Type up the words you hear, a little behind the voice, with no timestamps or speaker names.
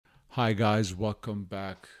Hi guys, welcome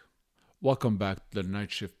back. Welcome back to the Night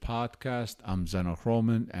Shift Podcast. I'm Zeno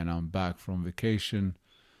Roman and I'm back from vacation,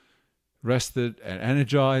 rested and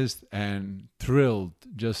energized and thrilled,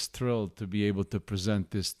 just thrilled to be able to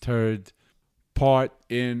present this third part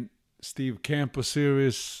in Steve Campo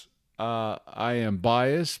series. I am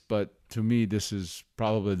biased, but to me this is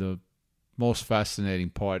probably the most fascinating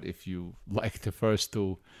part. If you like the first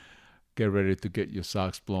two, get ready to get your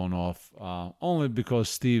socks blown off. Only because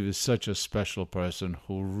Steve is such a special person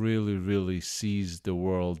who really, really sees the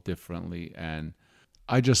world differently. And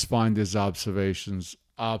I just find his observations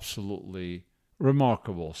absolutely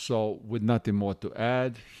remarkable. So, with nothing more to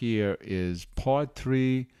add, here is part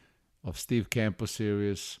three of Steve Campo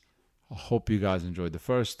series. I hope you guys enjoyed the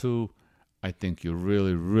first two. I think you're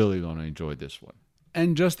really, really going to enjoy this one.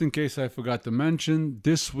 And just in case I forgot to mention,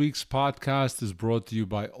 this week's podcast is brought to you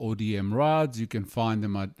by ODM Rods. You can find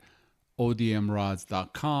them at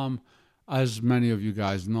odmrods.com. As many of you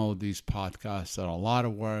guys know, these podcasts are a lot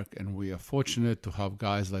of work, and we are fortunate to have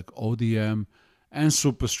guys like ODM and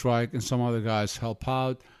Super Strike and some other guys help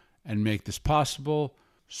out and make this possible.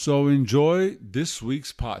 So enjoy this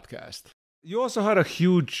week's podcast. You also had a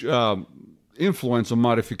huge influence on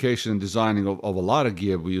modification and designing of a lot of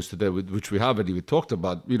gear we used to do, which we haven't even talked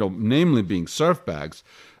about, namely being surf bags.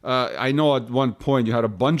 I know at one point you had a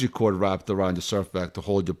bungee cord wrapped around the surf bag to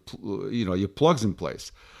hold your plugs in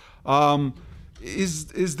place.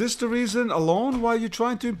 Is this the reason alone why you're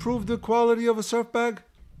trying to improve the quality of a surf bag?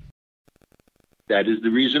 That is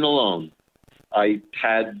the reason alone. I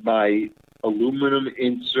had my aluminum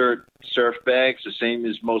insert surf bags, the same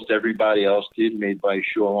as most everybody else did, made by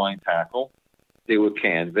Shoreline Tackle. They were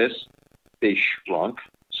canvas. They shrunk.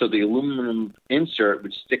 So the aluminum insert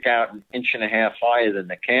would stick out 1.5 inches higher than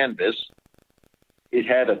the canvas. It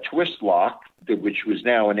had a twist lock, which was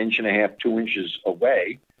now 1.5 inches, 2 inches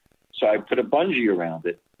away. So I put a bungee around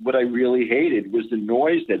it. What I really hated was the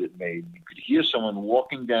noise that it made. You could hear someone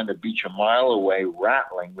walking down the beach a mile away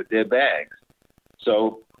rattling with their bags.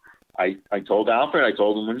 So I told Alfred, I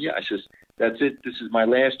told him, I says, that's it. This is my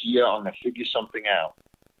last year. I'm going to figure something out.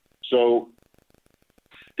 So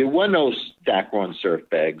there were no Dacron surf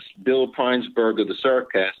bags. Bill Prinesberger, the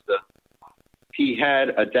surfcaster, he had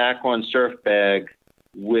a Dacron surf bag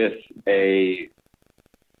with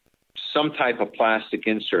some type of plastic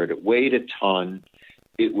insert. It weighed a ton.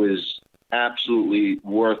 It was absolutely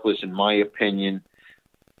worthless, in my opinion.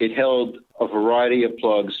 It held a variety of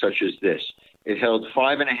plugs such as this. It held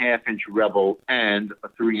 5.5-inch Rebel and a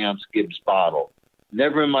 3-ounce Gibbs bottle.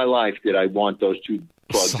 Never in my life did I want those two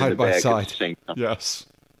plugs Side in the by bag side. at the same time. Yes.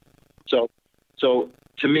 So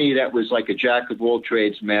to me, that was like a jack of all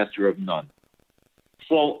trades, master of none.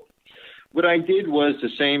 So what I did was the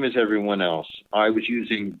same as everyone else. I was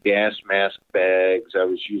using gas mask bags. I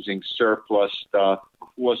was using surplus stuff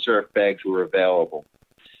before surf bags were available.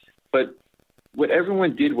 But what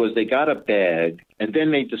everyone did was they got a bag, and then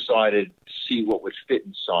they decided to see what would fit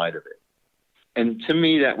inside of it. And to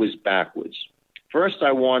me, that was backwards. First,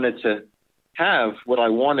 I wanted to have what I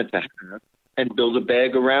wanted to have and build a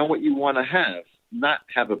bag around what you want to have, not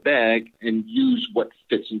have a bag and use what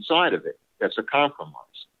fits inside of it. That's a compromise.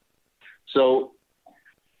 So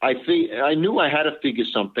I knew I had to figure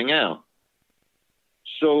something out.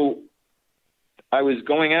 So I was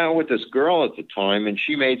going out with this girl at the time, and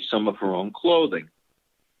she made some of her own clothing.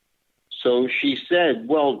 So she said,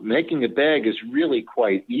 well, making a bag is really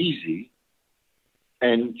quite easy.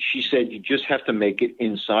 And she said, you just have to make it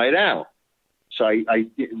inside out. So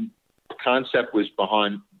the concept was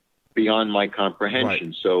beyond my comprehension.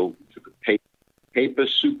 Right. So I took a paper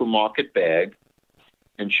supermarket bag,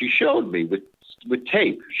 and she showed me with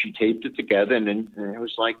tape. She taped it together, and I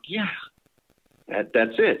was like, yeah.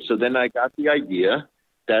 That's it. So then I got the idea.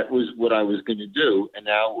 That was what I was going to do, and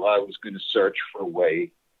now I was going to search for a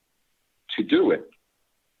way to do it.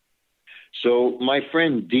 So my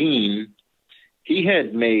friend Dean, he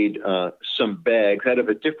had made some bags out of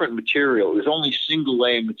a different material. It was only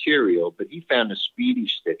single-layer material, but he found a speedy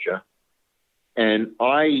stitcher, and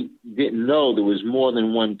I didn't know there was more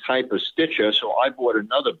than one type of stitcher, so I bought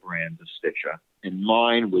another brand of stitcher. And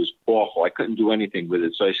mine was awful. I couldn't do anything with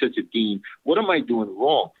it. So I said to Dean, what am I doing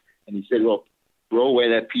wrong? And he said, well, throw away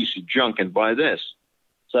that piece of junk and buy this.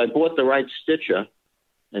 So I bought the right stitcher,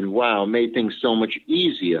 and wow, made things so much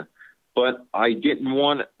easier. But I didn't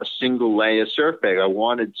want a single layer surf bag. I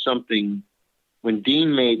wanted something. When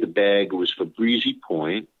Dean made the bag, it was for Breezy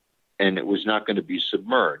Point, and it was not going to be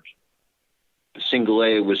submerged. The single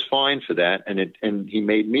layer was fine for that, and he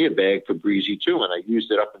made me a bag for Breezy too, and I used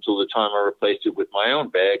it up until the time I replaced it with my own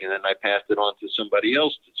bag, and then I passed it on to somebody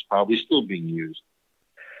else that's probably still being used.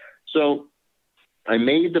 So I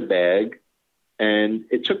made the bag, and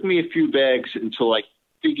it took me a few bags until I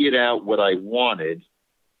figured out what I wanted,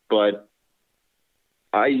 but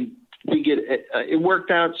I figured it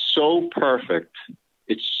worked out so perfect.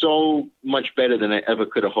 It's so much better than I ever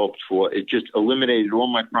could have hoped for. It just eliminated all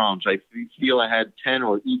my problems. I feel I had 10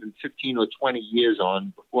 or even 15 or 20 years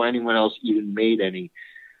on before anyone else even made any.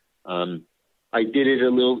 I did it a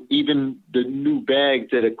little, even the new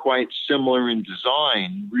bags that are quite similar in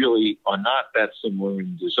design really are not that similar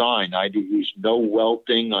in design. I used no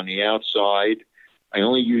welting on the outside. I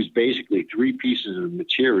only used basically 3 pieces of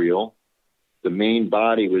material. The main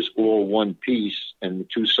body was all one piece and the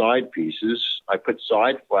 2 side pieces. I put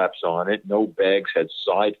side flaps on it. No bags had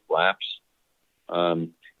side flaps.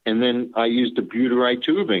 And then I used the butyrite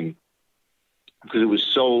tubing because it was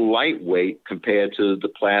so lightweight compared to the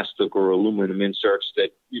plastic or aluminum inserts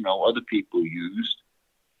that, other people used.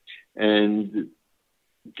 And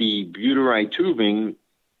the butyrite tubing,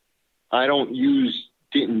 I didn't use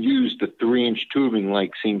the 3-inch tubing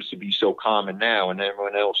like seems to be so common now, and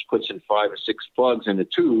everyone else puts in 5 or 6 plugs in a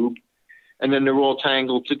tube, and then they're all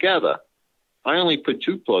tangled together. I only put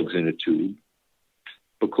 2 plugs in a tube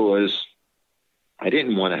because I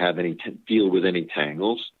didn't want to have deal with any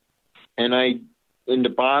tangles. And in the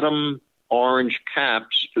bottom orange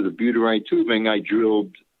caps for the butyrite tubing, I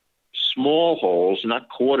drilled small holes, not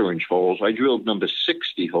 1/4-inch holes. I drilled number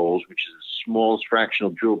 60 holes, which is the smallest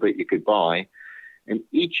fractional drill bit you could buy. And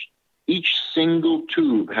each single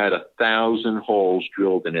tube had 1,000 holes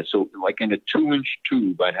drilled in it. So like in a 2-inch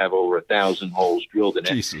tube, I'd have over 1,000 holes drilled in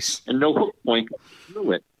it. Jesus. And no hook point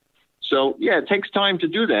through it. So yeah, it takes time to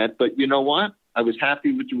do that. But you know what? I was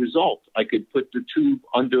happy with the result. I could put the tube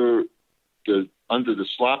under the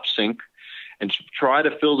slop sink and try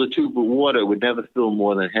to fill the tube with water. It would never fill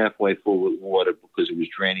more than halfway full with water because it was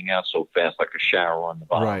draining out so fast, like a shower on the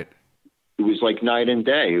bottom. Right. It was like night and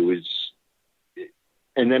day.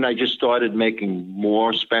 And then I just started making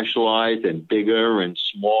more specialized and bigger and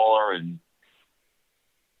smaller, and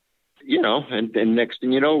and next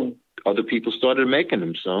thing you know, other people started making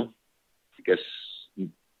them. So I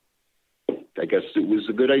guess it was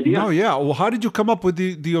a good idea. No, yeah. Well, how did you come up with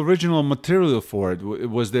the original material for it?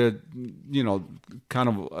 Was there, kind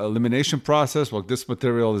of elimination process? Well, this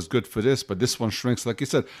material is good for this, but this one shrinks. Like you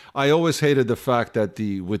said, I always hated the fact that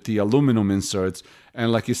with the aluminum inserts,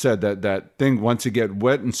 and like you said, that thing, once you get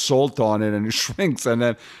wet and salt on it and it shrinks, and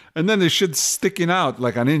then the shit's sticking out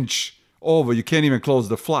like an inch over. You can't even close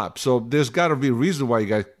the flap. So there's got to be a reason why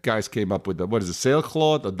you guys came up with that. What is it,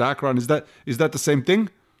 sailcloth or Dacron? Is that the same thing?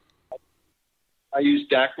 I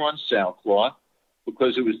used Dacron sailcloth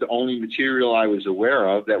because it was the only material I was aware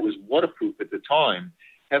of that was waterproof at the time.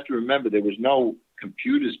 You have to remember there was no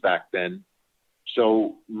computers back then,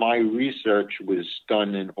 so my research was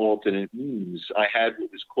done in alternate means. I had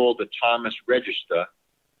what was called the Thomas Register,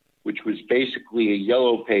 which was basically a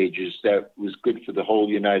yellow pages that was good for the whole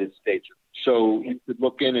United States. So you could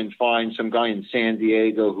look in and find some guy in San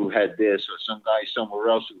Diego who had this, or some guy somewhere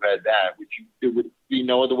else who had that, there would be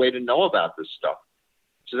no other way to know about this stuff.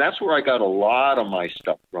 So that's where I got a lot of my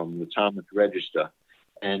stuff from, the Thomas Register.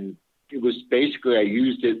 And it was basically, I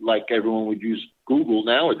used it like everyone would use Google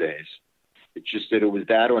nowadays. It's just that it was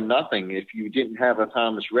that or nothing. If you didn't have a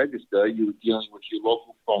Thomas Register, you were dealing with your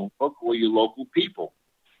local phone book or your local people.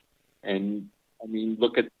 And, I mean,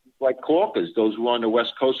 look at like Corkers. Those were on the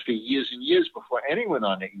West Coast for years and years before anyone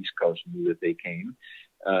on the East Coast knew that they came,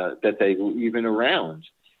 that they were even around.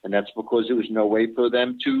 And that's because there was no way for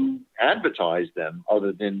them to advertise them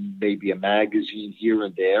other than maybe a magazine here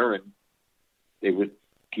and there. And they were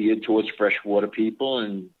geared towards freshwater people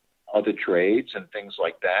and other trades and things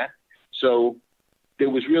like that. So there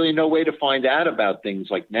was really no way to find out about things.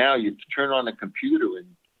 Like now you turn on the computer and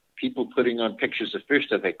people putting on pictures of fish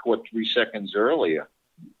that they caught 3 seconds earlier.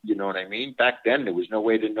 You know what I mean? Back then, there was no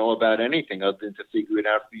way to know about anything other than to figure it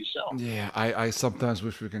out for yourself. Yeah, I sometimes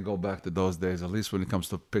wish we can go back to those days, at least when it comes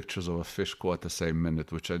to pictures of a fish caught the same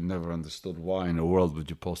minute, which I never understood. Why in the world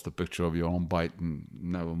would you post a picture of your own bite and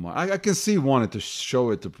never mind? I can see wanting to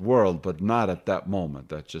show it to the world, but not at that moment.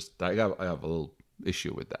 That just I have a little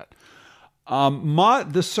issue with that.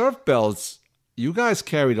 The surf belts, you guys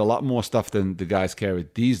carried a lot more stuff than the guys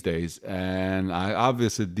carried these days, and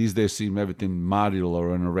obviously these days seem everything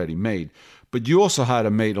modular and already made. But you also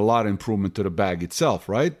had made a lot of improvement to the bag itself,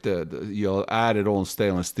 right? You added all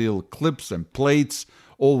stainless steel clips and plates,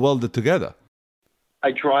 all welded together.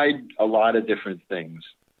 I tried a lot of different things,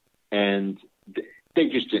 and they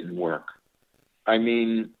just didn't work. I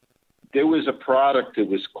mean, there was a product that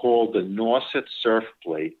was called the Norset Surf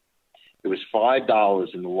Plate. It was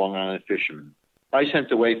 $5 in the Long Island Fisherman. I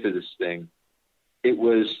sent away for this thing. It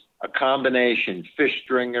was a combination fish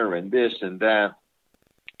stringer and this and that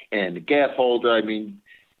and a gaff holder. I mean,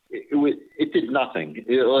 it did nothing.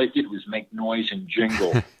 All it did was make noise and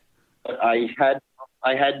jingle. But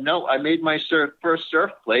I made my first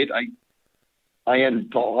surf plate. I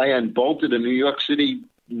unbolted a New York City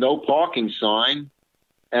no parking sign,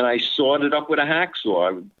 and I sawed it up with a hacksaw.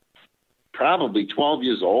 I was probably 12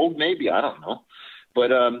 years old, maybe, I don't know.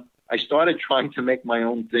 But I started trying to make my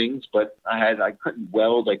own things, but I couldn't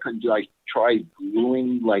weld. I tried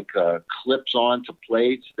gluing clips onto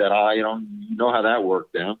plates that I don't know how that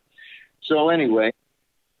worked out. So anyway,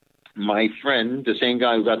 my friend, the same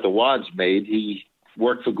guy who got the wads made, he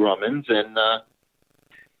worked for Grumman's, and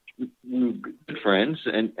we were good friends.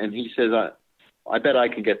 And he says, I bet I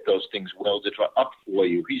can get those things welded up for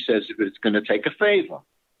you. He says it's going to take a favor.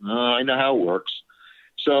 I know how it works.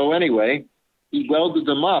 So anyway, he welded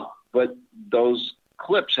them up, but those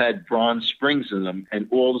clips had bronze springs in them, and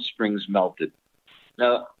all the springs melted.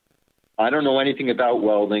 Now, I don't know anything about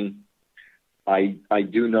welding. I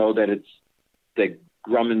do know that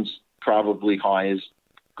Grumman's probably hires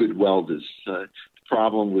good welders. The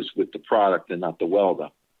problem was with the product and not the welder.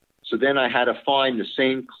 So then I had to find the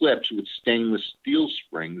same clips with stainless steel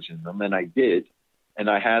springs in them, and I did. And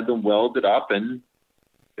I had them welded up, and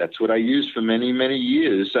that's what I used for many, many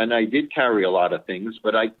years. And I did carry a lot of things,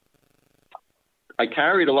 but I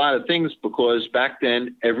carried a lot of things because back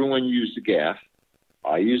then everyone used a gaff.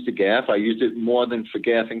 I used a gaff. I used it more than for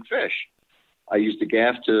gaffing fish. I used a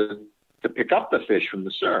gaff to pick up the fish from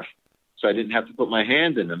the surf, so I didn't have to put my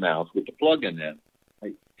hand in the mouth with the plug in there.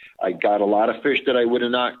 I got a lot of fish that I would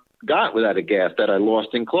have not got without a gaff that I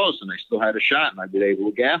lost in close, and I still had a shot, and I was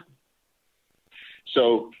able to gaff.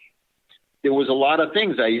 So there was a lot of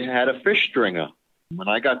things. I had a fish stringer. When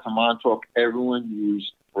I got to Montauk, everyone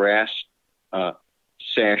used brass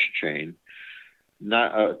sash chain,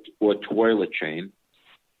 or toilet chain,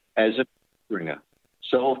 as a stringer.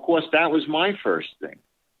 So, of course, that was my first thing.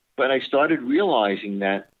 But I started realizing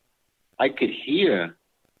that I could hear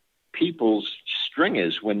people's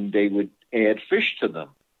stringers when they would add fish to them.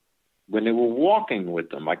 When they were walking with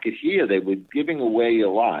them, I could hear they were giving away a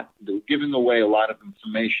lot. They were giving away a lot of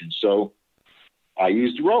information. So I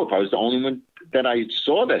used rope. I was the only one that I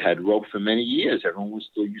saw that had rope for many years. Everyone was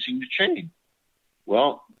still using the chain.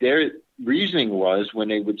 Well, their reasoning was when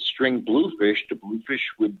they would string bluefish, the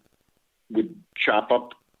bluefish would chop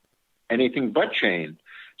up anything but chain.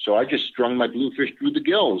 So I just strung my bluefish through the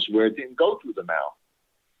gills where it didn't go through the mouth.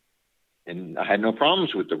 And I had no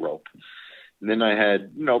problems with the rope. And then I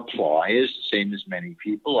had, pliers, the same as many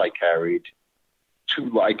people. I carried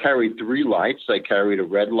 3 lights. I carried a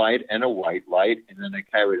red light and a white light, and then I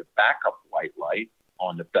carried a backup white light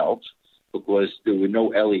on the belt because there were no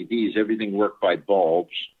LEDs. Everything worked by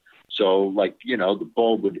bulbs. So, the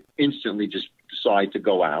bulb would instantly just decide to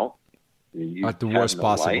go out. At the worst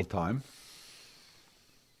possible time.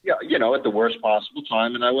 Yeah, at the worst possible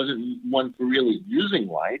time. And I wasn't one for really using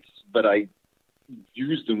lights, but I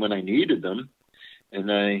used them when I needed them.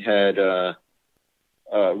 And I had a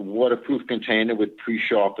waterproof container with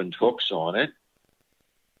pre-sharpened hooks on it.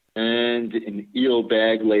 And an eel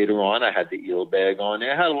bag later on. I had the eel bag on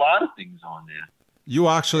there. I had a lot of things on there. You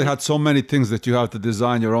actually had so many things that you have to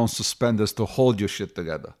design your own suspenders to hold your shit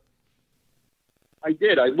together. I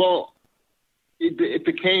did. It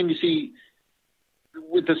became, you see,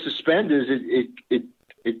 with the suspenders,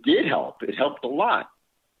 it did help. It helped a lot.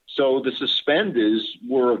 So the suspenders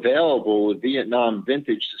were available, Vietnam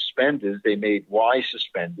vintage suspenders. They made Y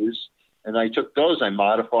suspenders, and I took those. I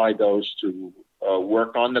modified those to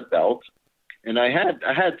work on the belt, and I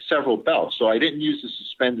had several belts. So I didn't use the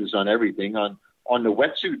suspenders on everything. On the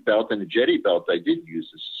wetsuit belt and the jetty belt, I did use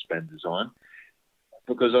the suspenders on,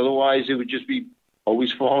 because otherwise it would just be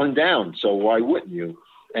always falling down. So why wouldn't you?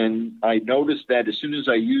 And I noticed that as soon as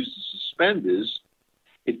I used the suspenders,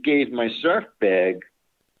 it gave my surf bag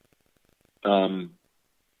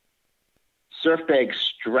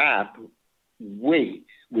strap weight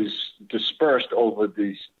was dispersed over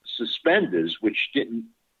the suspenders, which didn't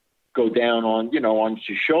go down on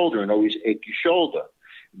your shoulder and always ache your shoulder.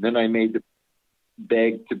 And then I made the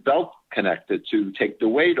bag to belt connector to take the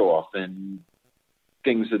weight off and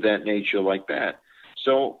things of that nature like that.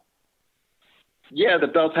 So yeah, the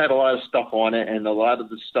belt had a lot of stuff on it, and a lot of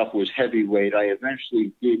the stuff was heavyweight. I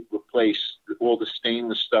eventually did replace all the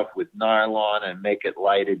stainless stuff with nylon and make it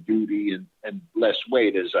lighter duty and less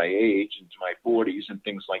weight as I age into my 40s and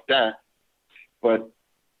things like that. But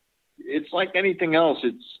it's like anything else.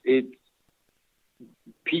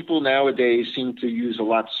 People nowadays seem to use a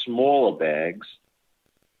lot smaller bags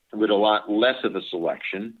with a lot less of a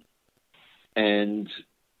selection. And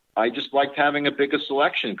I just liked having a bigger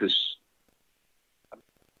selection because,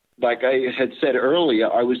 like I had said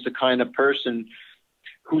earlier, I was the kind of person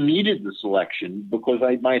who needed the selection because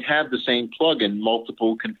I might have the same plug in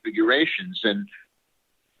multiple configurations. And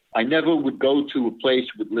I never would go to a place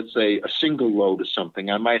with, let's say, a single load or something.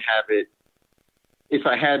 I might have it, if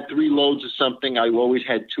I had 3 loads of something, I always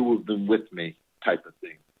had 2 of them with me type of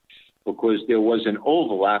thing, because there was an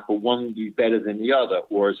overlap, or one would be better than the other.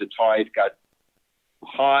 Or as the tide got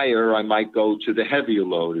higher, I might go to the heavier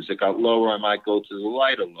load. As it got lower, I might go to the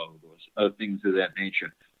lighter load, or other things of that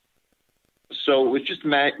nature. So it was just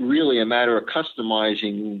really a matter of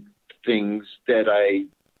customizing things that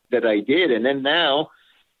I did. And then now,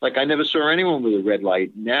 like, I never saw anyone with a red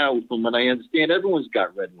light. Now, from what I understand, everyone's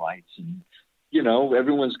got red lights, and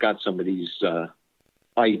everyone's got some of these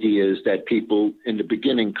ideas that people in the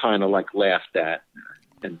beginning kind of like laughed at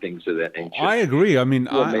and things of that nature. I agree. I mean,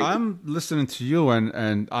 I'm listening to you,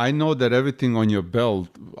 and I know that everything on your belt,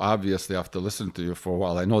 obviously after listening to you for a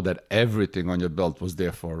while, I know that everything on your belt was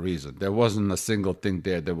there for a reason. There wasn't a single thing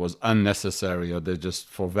there that was unnecessary or they're just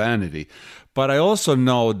for vanity. But I also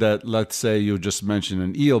know that, let's say you just mentioned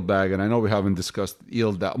an eel bag, and I know we haven't discussed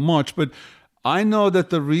eel that much, but I know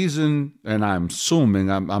that the reason, and I'm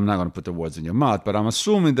assuming, I'm not going to put the words in your mouth, but I'm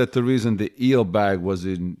assuming that the reason the eel bag was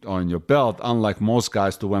on your belt, unlike most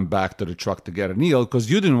guys who went back to the truck to get an eel,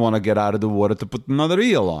 because you didn't want to get out of the water to put another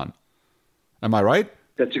eel on. Am I right?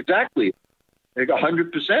 That's exactly, like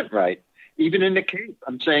 100% right. Even in the Cape,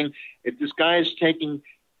 I'm saying, if this guy is taking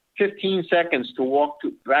 15 seconds to walk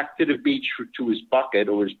back to the beach to his bucket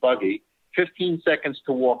or his buggy, 15 seconds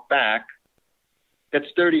to walk back, that's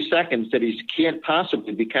 30 seconds that he can't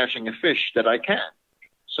possibly be catching a fish that I can.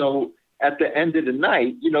 So at the end of the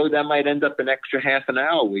night, that might end up an extra half an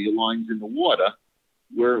hour where your line's in the water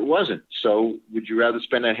where it wasn't. So would you rather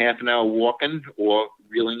spend a half an hour walking or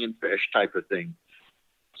reeling in fish type of thing?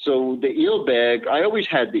 So the eel bag, I always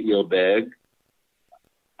had the eel bag.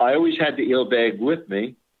 I always had the eel bag with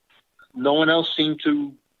me. No one else seemed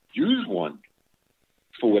to use one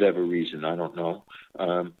for whatever reason. I don't know.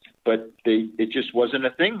 But it just wasn't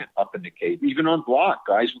a thing up in the Cape. Even on block,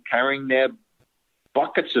 guys were carrying their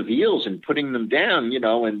buckets of eels and putting them down,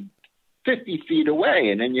 and 50 feet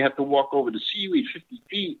away. And then you have to walk over the seaweed 50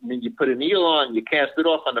 feet, and then you put an eel on, you cast it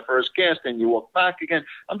off on the first cast, and you walk back again.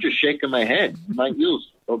 I'm just shaking my head. My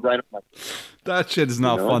eels go right up my... That shit is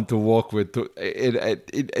not fun to walk with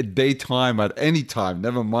at daytime, at any time.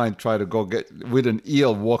 Never mind try to go get with an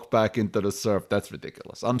eel, walk back into the surf. That's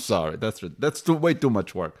ridiculous. I'm sorry. That's way too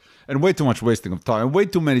much work and way too much wasting of time. And way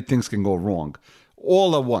too many things can go wrong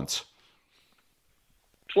all at once.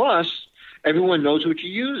 Plus, everyone knows what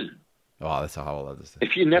you're using. Oh, that's a whole other thing.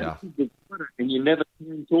 If you never see the water and you never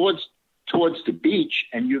turn towards the beach,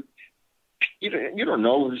 and you don't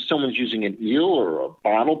know if someone's using an eel or a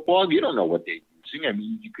bottle plug. You don't know what they're using. I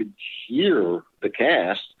mean, you could hear the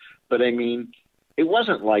cast, but I mean, it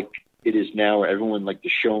wasn't like it is now where everyone, like the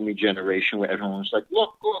show me generation, where everyone was like,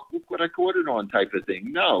 look what I caught it on type of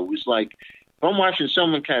thing. No, it was like, if I'm watching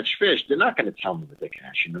someone catch fish, they're not going to tell me what they're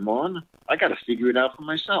catching them on. I got to figure it out for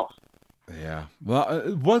myself. Yeah.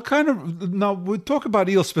 Well, what kind of... Now, we talk about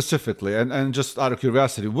eels specifically, and just out of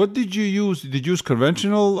curiosity, what did you use? Did you use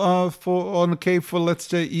conventional on the Cape for, let's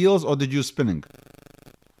say, eels, or did you use spinning?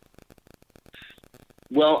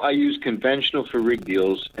 Well, I use conventional for rigged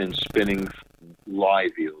eels and spinning for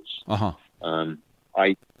live eels.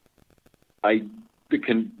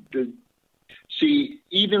 See,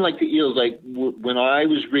 even like the eels, like when I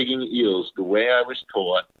was rigging eels, the way I was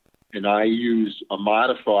taught, and I used a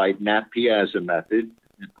modified Nat Piazza method.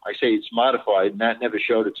 I say it's modified. Nat never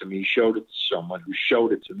showed it to me. He showed it to someone who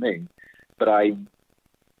showed it to me. But I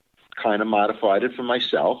kind of modified it for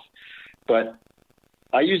myself. But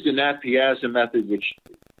I used the Nat Piazza method, which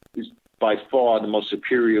is by far the most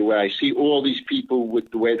superior way. I see all these people with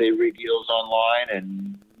the way they rig eels online,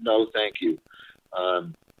 and no thank you.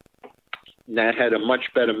 Nat had a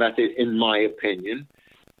much better method, in my opinion.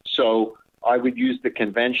 So I would use the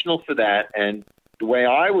conventional for that, and the way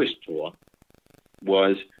I was taught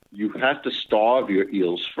was you have to starve your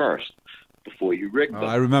eels first before you rig them.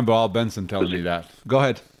 I remember Al Benson telling me that. Go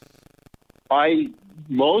ahead. I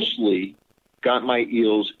mostly got my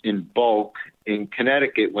eels in bulk in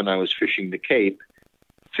Connecticut when I was fishing the Cape,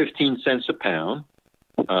 15 cents a pound,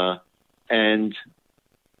 and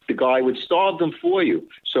the guy would starve them for you.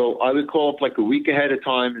 So I would call up like a week ahead of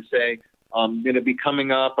time and say, I'm going to be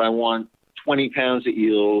coming up. I want 20 pounds of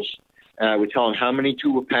eels, and I would tell him how many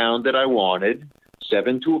to a pound that I wanted.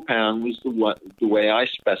 7 to a pound was the way I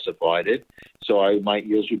specified it. So my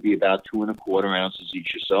eels would be about 2¼ ounces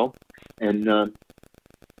each or so, and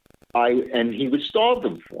he would starve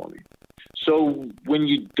them for me. So when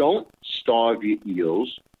you don't starve your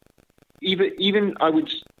eels, even I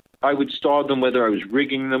would starve them whether I was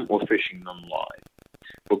rigging them or fishing them live,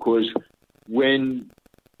 because when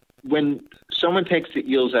someone takes the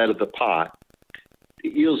eels out of the pot, the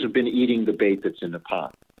eels have been eating the bait that's in the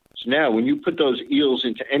pot. So now when you put those eels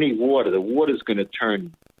into any water, the water's going to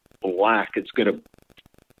turn black. It's going to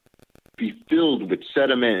be filled with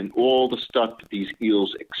sediment and all the stuff that these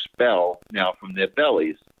eels expel now from their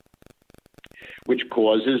bellies, which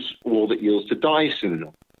causes all the eels to die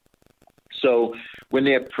sooner. So when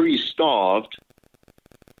they're pre-starved,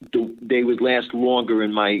 they would last longer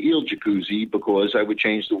in my eel jacuzzi because I would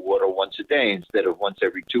change the water once a day instead of once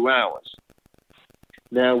every 2 hours.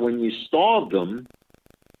 Now, when you starve them,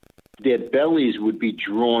 their bellies would be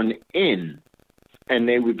drawn in, and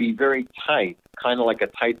they would be very tight, kind of like a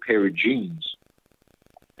tight pair of jeans.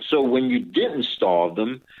 So when you didn't starve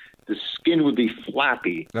them, the skin would be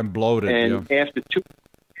flappy. And bloated, and after 2,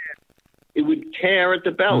 it would tear at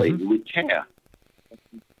the belly. Mm-hmm. It would tear.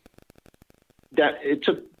 It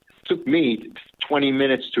took me 20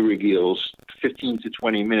 minutes to rig eels, 15 to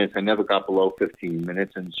 20 minutes. I never got below 15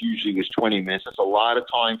 minutes, and it usually was 20 minutes. That's a lot of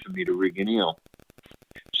time for me to rig an eel.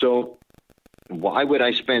 So why would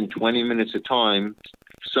I spend 20 minutes of time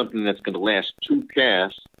for something that's going to last 2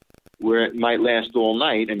 casts where it might last all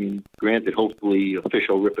night? I mean, granted, hopefully a fish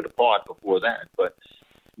will rip it apart before that, but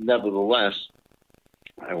nevertheless,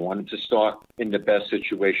 I wanted to start in the best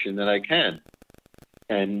situation that I can.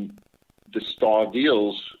 And the starved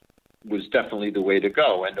eels was definitely the way to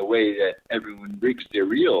go. And the way that everyone rigs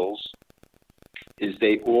their eels is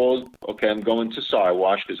I'm going to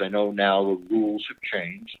Siwash because I know now the rules have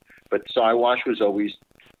changed, but Siwash was always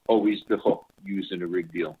the hook used in a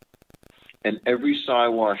rigged eel. And every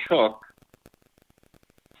Siwash hook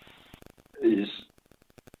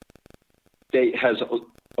has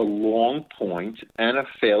a long point and a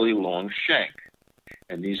fairly long shank.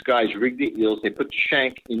 And these guys rig the eels, they put the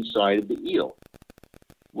shank inside of the eel.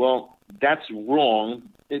 Well, that's wrong.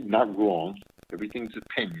 Not wrong. Everything's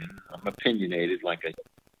opinion. I'm opinionated.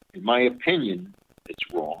 In my opinion,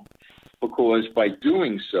 it's wrong. Because by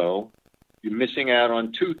doing so, you're missing out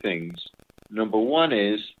on 2 things. Number one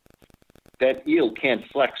is that eel can't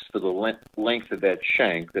flex for the length of that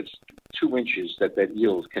shank. That's 2 inches that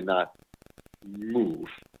eel cannot move,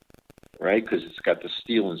 right? Because it's got the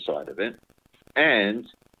steel inside of it. And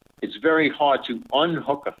it's very hard to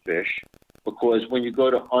unhook a fish, because when you go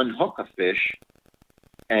to unhook a fish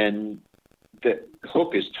and the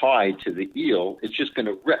hook is tied to the eel, it's just going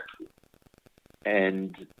to rip.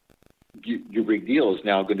 And your rigged eel is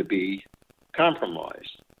now going to be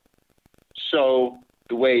compromised. So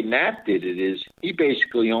the way Nat did it is he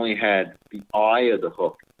basically only had the eye of the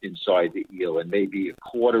hook inside the eel and maybe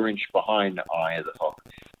 1/4 inch behind the eye of the hook.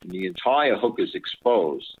 And the entire hook is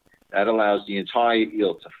exposed. That allows the entire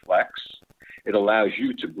eel to flex. It allows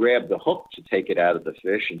you to grab the hook to take it out of the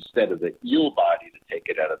fish instead of the eel body to take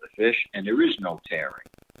it out of the fish, and there is no tearing.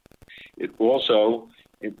 It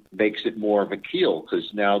makes it more of a keel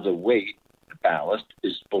because now the weight, the ballast,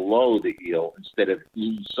 is below the eel instead of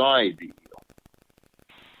inside the eel.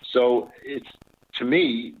 So to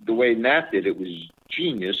me, the way Nat did it was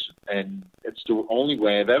genius, and it's the only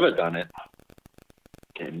way I've ever done it.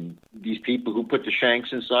 And these people who put the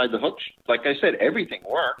shanks inside the hooks, like I said, everything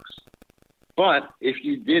works. But if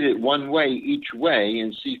you did it one way each way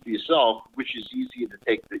and see for yourself which is easier to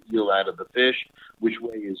take the eel out of the fish, which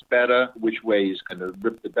way is better, which way is going to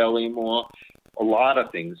rip the belly more, a lot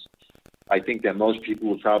of things, I think that most people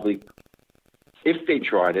would probably, if they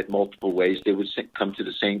tried it multiple ways, they would come to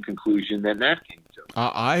the same conclusion that Nat came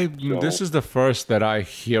to. This is the first that I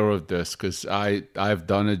hear of this, because I've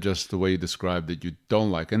done it just the way you described it. You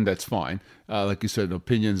don't like, and that's fine. Like you said,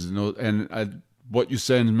 opinions, what you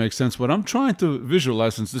said makes sense. What I'm trying to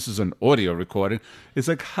visualize, since this is an audio recording, is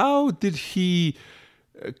like, how did he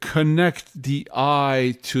connect the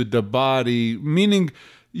eye to the body? Meaning,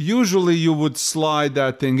 usually you would slide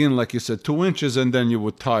that thing in, like you said, 2 inches, and then you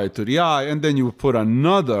would tie it to the eye, and then you would put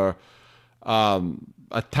another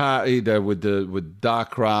either with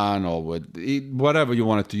Dacron or with whatever you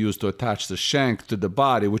wanted to use to attach the shank to the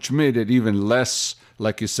body, which made it even less,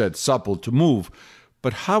 like you said, supple to move.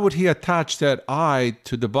 But how would he attach that eye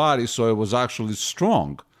to the body so it was actually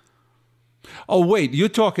strong? Oh, wait, you're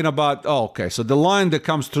talking about, okay, so the line that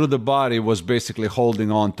comes through the body was basically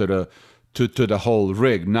holding on to the whole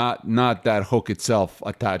rig, not that hook itself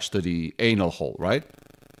attached to the anal hole, right?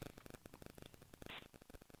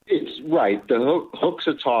 Right. The hooks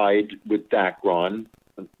are tied with Dacron.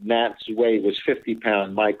 Nat's weight was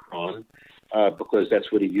 50-pound micron because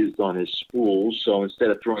that's what he used on his spools. So instead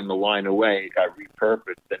of throwing the line away, it got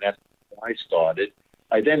repurposed, and that's how I started.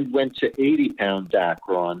 I then went to 80-pound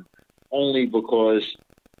Dacron only because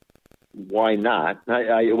why not?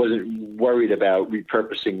 I wasn't worried about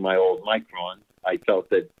repurposing my old micron. I felt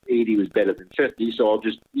that 80 was better than 50, so I'll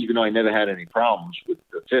just, even though I never had any problems with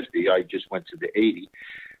the 50, I just went to the 80.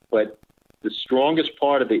 But the strongest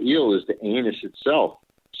part of the eel is the anus itself.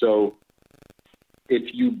 So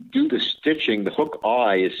if you do the stitching, the hook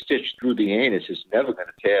eye is stitched through the anus. It's never going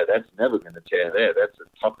to tear. That's never going to tear there. That's the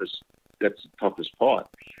toughest part.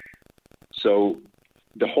 So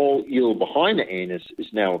the whole eel behind the anus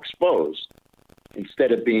is now exposed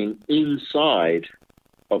instead of being inside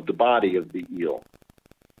of the body of the eel.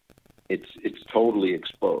 It's totally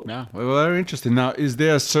exposed. Yeah, well, very interesting. Now, is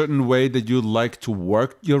there a certain way that you like to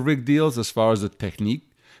work your rig deals as far as the technique?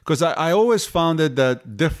 Because I always found it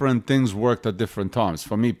that different things worked at different times,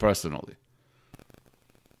 for me personally.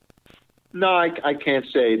 No, I can't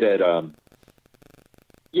say that,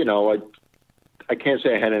 I can't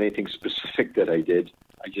say I had anything specific that I did.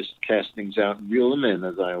 I just cast things out and reel them in,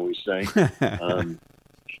 as I always say.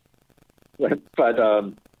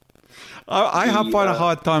 I find a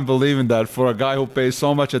hard time believing that for a guy who pays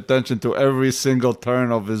so much attention to every single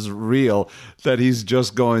turn of his reel that he's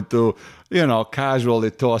just going to,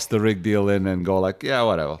 casually toss the rig deal in and go like, yeah,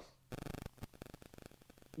 whatever.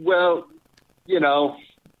 Well,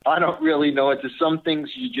 I don't really know. It's some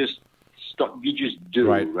things you just do,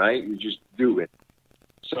 right? You just do it.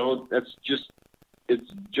 So it's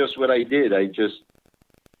just what I did. I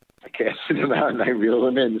casted them out and I reel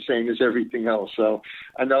them in, the same as everything else. So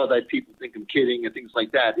I know that people think I'm kidding and things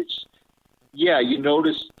like that. You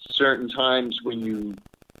notice certain times when you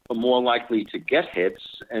are more likely to get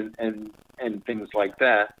hits and things like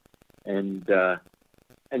that. And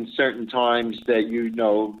certain times that,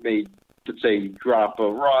 may, let's say, drop a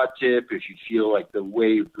rod tip if you feel like the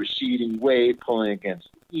receding wave pulling against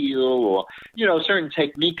the eel, or, certain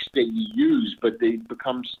techniques that you use, but they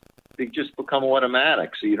just become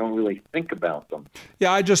automatic, so you don't really think about them.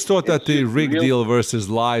 Yeah, I just thought that the rig deal versus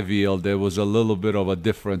live eel, there was a little bit of a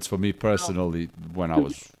difference for me personally when I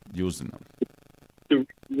was using them.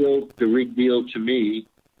 The rig deal, to me,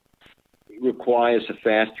 requires a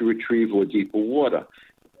faster retrieval or deeper water.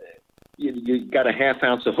 You got a half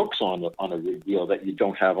ounce of hooks on a rig deal that you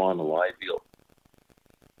don't have on a live eel.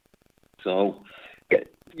 So,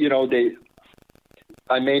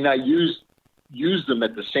 I may not use them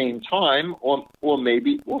at the same time, or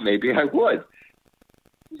maybe I would.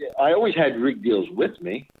 I always had rig deals with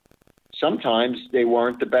me. Sometimes they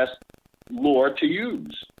weren't the best lure to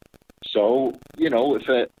use. So, if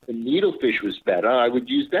a needlefish was better, I would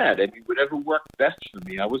use that. I mean, whatever worked best for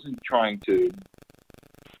me. I wasn't trying to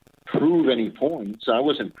prove any points. I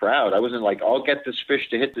wasn't proud. I wasn't like, I'll get this fish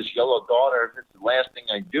to hit this yellow garter if it's the last thing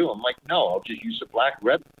I do. I'm like, no, I'll just use a black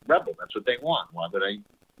rebel. That's what they want. Why would I,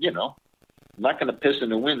 I'm not going to piss in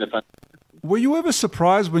the wind if I... Were you ever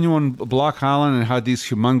surprised when you were on Block Island and had these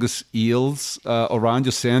humongous eels around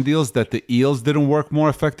you, sand eels, that the eels didn't work more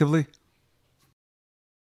effectively?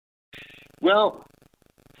 Well,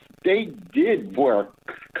 they did work,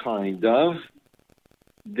 kind of.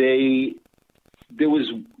 There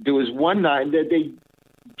was one night that they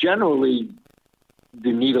generally, the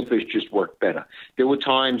needlefish just worked better. There were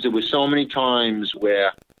so many times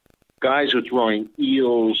where guys were throwing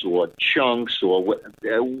eels or chunks or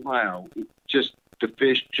the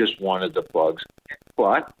fish just wanted the bugs.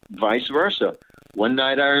 But vice versa. One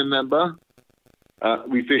night I remember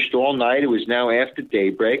we fished all night. It was now after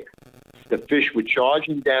daybreak. The fish were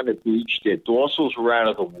charging down the beach. Their dorsals were out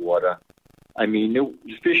of the water. I mean, a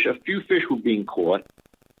few fish were being caught,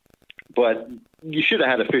 but you should have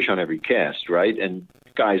had a fish on every cast, right? And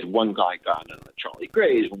one guy got it on the Charlie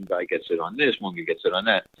Grays, one guy gets it on this, one guy gets it on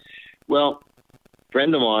that. Well, a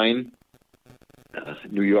friend of mine,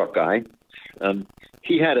 New York guy,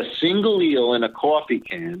 he had a single eel in a coffee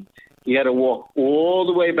can. He had to walk all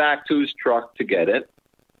the way back to his truck to get it.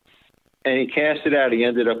 And he cast it out. He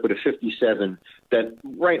ended up with a 57 that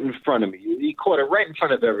right in front of me. He caught it right in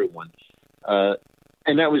front of everyone.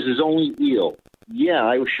 And that was his only eel. Yeah,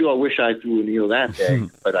 I sure wish I threw an eel that day,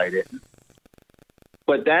 but I didn't.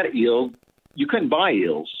 But that eel, you couldn't buy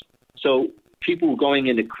eels. So people were going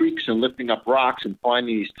into creeks and lifting up rocks and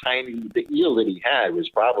finding these the eel that he had was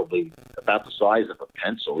probably about the size of a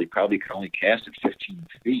pencil. He probably could only cast it 15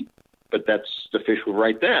 feet, but the fish were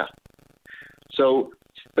right there. So,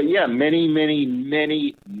 but yeah, many, many,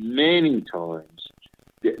 many, many times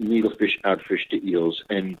the needlefish outfished the eels.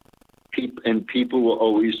 And people were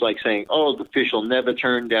always like saying, "Oh, the fish will never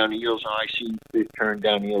turn down eels." And I seen fish turn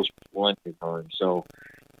down eels plenty of times. So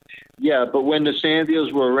yeah, but when the sand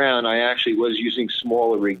eels were around, I actually was using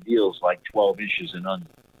smaller rigged eels, like 12 inches and under,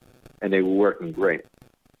 and they were working great.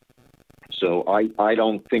 So I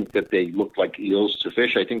don't think that they look like eels to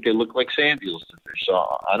fish. I think they look like sand eels to fish. So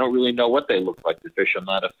I don't really know what they look like to fish. I'm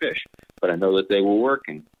not a fish, but I know that they were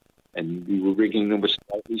working. And we were rigging them with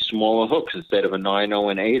slightly smaller hooks. Instead of a 9.0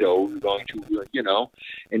 and 8.0, we were going to,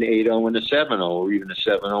 an 8.0 and a 7.0, or even a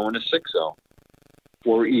 7.0 and a 6.0.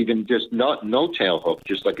 Or even just no tail hook,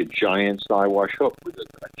 just like a giant Siwash hook with a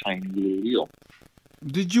tiny little eel.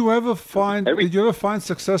 Did you ever find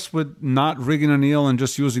success with not rigging an eel and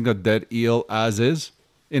just using a dead eel as is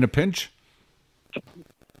in a pinch?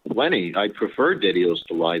 Plenty. I prefer dead eels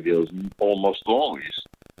to live eels almost always.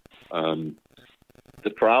 The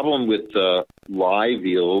problem with live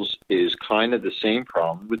eels is kind of the same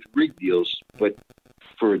problem with rigged eels, but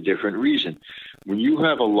for a different reason. When you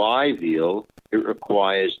have a live eel, it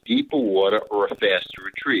requires deeper water or a faster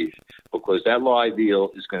retrieve, because that live eel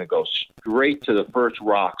is going to go straight to the first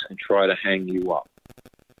rocks and try to hang you up.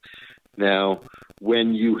 Now,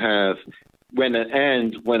 when a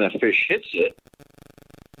fish hits it,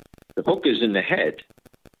 the hook is in the head.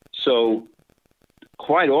 So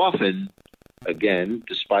quite often, again,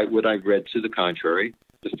 despite what I've read to the contrary,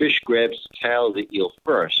 the fish grabs the tail of the eel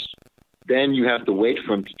first. Then you have to wait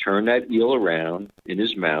for him to turn that eel around in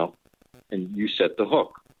his mouth, and you set the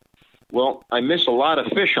hook. Well, I miss a lot of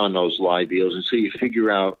fish on those live eels until you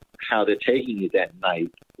figure out how they're taking it that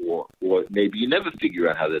night, or maybe you never figure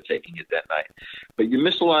out how they're taking it that night. But you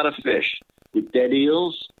miss a lot of fish. With dead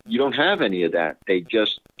eels, you don't have any of that. They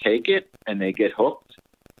just take it, and they get hooked,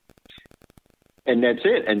 and that's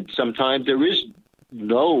it. And sometimes there is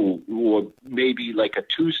no, or maybe like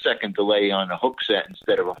a 2-second delay on a hook set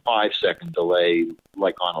instead of a 5-second delay,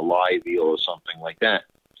 like on a live eel or something like that.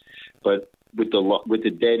 But with the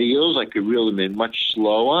dead eels, I could reel them in much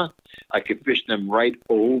slower. I could fish them right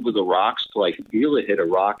over the rocks till I feel it hit a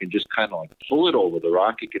rock and just kind of like pull it over the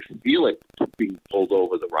rock. You could feel it being pulled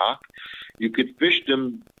over the rock. You could fish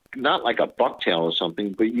them not like a bucktail or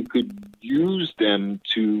something, but you could use them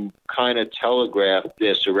to kind of telegraph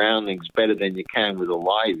their surroundings better than you can with a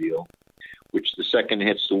live eel, which the second it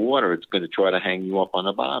hits the water, it's going to try to hang you up on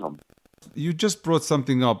the bottom. You just brought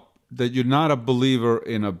something up, that you're not a believer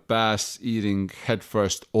in a bass eating head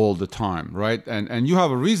first all the time, right? And you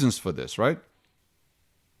have reasons for this, right?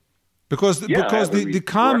 Because the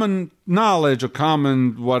common knowledge or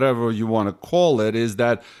common whatever you want to call it is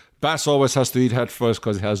that bass always has to eat head first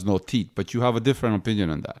because it has no teeth. But you have a different opinion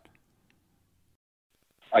on that.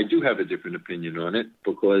 I do have a different opinion on it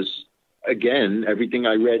because, again, everything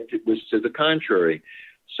I read was to the contrary.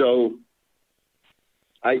 So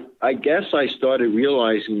I guess I started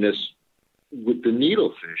realizing this with the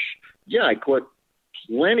needlefish. Yeah, I caught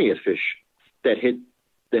plenty of fish that hit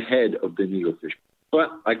the head of the needlefish,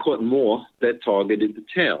 but I caught more that targeted the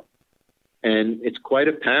tail. And it's quite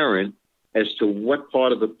apparent as to what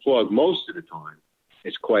part of the plug, most of the time,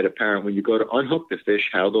 it's quite apparent when you go to unhook the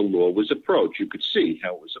fish how the lure was approached. You could see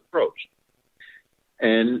how it was approached.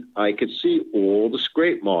 And I could see all the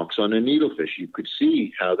scrape marks on the needlefish. You could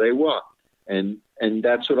see how they were. And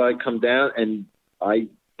that's what I come down, and I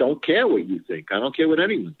don't care what you think. I don't care what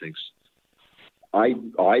anyone thinks. I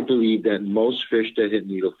believe that most fish that hit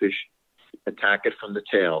needlefish attack it from the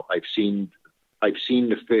tail. I've seen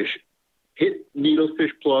the fish hit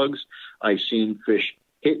needlefish plugs. I've seen fish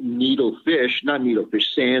hit sand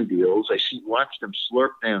eels. Watched them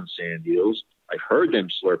slurp down sand eels. I've heard them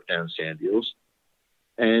slurp down sand eels.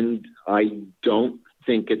 And I don't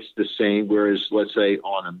think it's the same, whereas, let's say,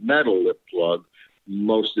 on a metal lip plug,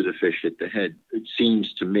 most of the fish hit the head. It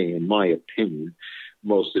seems to me, in my opinion,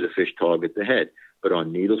 most of the fish target the head. But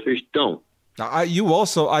on needlefish, don't. I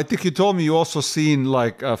think you told me you also seen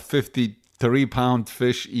like a 53-pound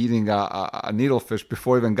fish eating a needlefish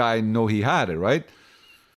before even guy know he had it, right?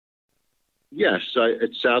 Yes,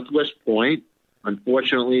 at Southwest Point.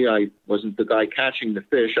 Unfortunately, I wasn't the guy catching the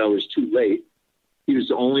fish. I was too late. He was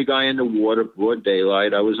the only guy in the water, broad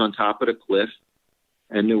daylight. I was on top of the cliff,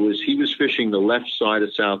 and he was fishing the left side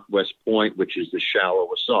of Southwest Point, which is the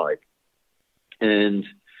shallower side. And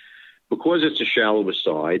because it's a shallower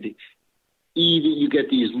side, even you get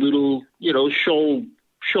these little,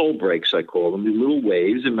 shoal breaks, I call them, these little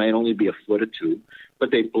waves. It might only be a foot or two,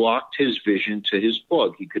 but they blocked his vision to his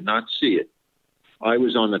plug. He could not see it. I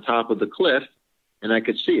was on the top of the cliff, and I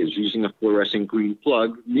could see it. I was using a fluorescent green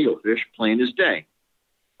plug, needlefish, plain as day.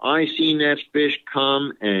 I seen that fish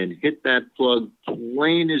come and hit that plug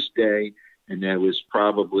plain as day and there was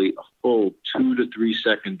probably a full 2 to 3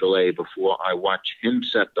 second delay before I watched him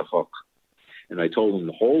set the hook. And I told him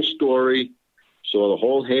the whole story, saw the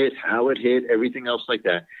whole hit, how it hit, everything else like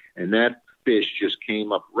that. And that fish just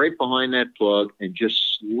came up right behind that plug and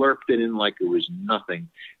just slurped it in like it was nothing,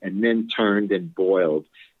 and then turned and boiled.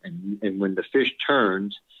 And when the fish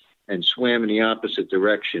turned and swam in the opposite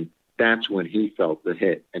direction, that's when he felt the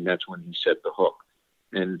hit, and that's when he set the hook.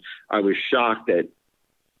 And I was shocked at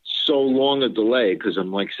so long a delay, because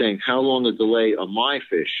I'm like saying, how long a delay on my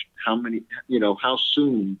fish? How many, how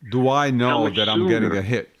soon? Do I know that I'm getting a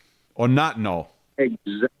hit or not know?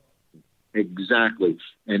 Exactly.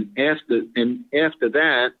 And after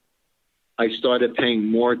that, I started paying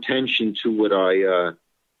more attention to what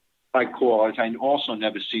I call, as I also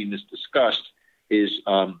never seen this discussed, is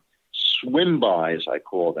swim bys, I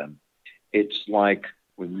call them. It's like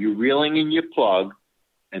when you're reeling in your plug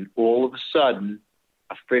and all of a sudden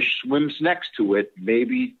a fish swims next to it,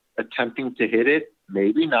 maybe attempting to hit it,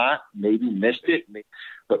 maybe not, maybe missed it,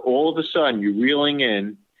 but all of a sudden you're reeling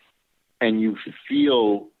in and you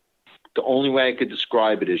feel, the only way I could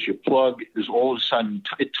describe it is your plug is all of a sudden,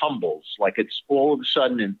 it tumbles, like it's all of a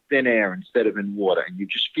sudden in thin air instead of in water, and you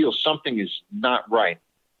just feel something is not right.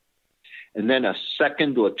 And then a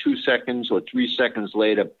second or 2 seconds or 3 seconds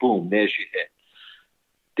later, boom, there's your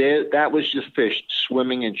hit. That was just fish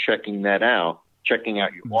swimming and checking out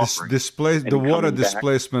your offering. The water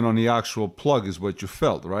displacement on the actual plug is what you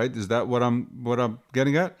felt, right? Is that what I'm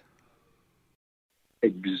getting at?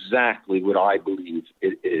 Exactly what I believe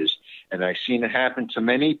it is. And I've seen it happen to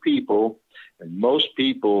many people, and most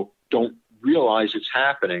people don't realize it's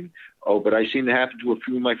happening. Oh, but I've seen it happen to a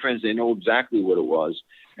few of my friends. They know exactly what it was.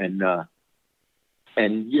 And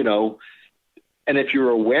if you're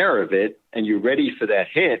aware of it and you're ready for that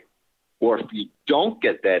hit, or if you don't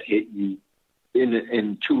get that hit, you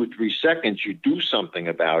in 2 or 3 seconds, you do something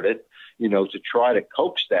about it, to try to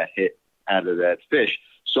coax that hit out of that fish.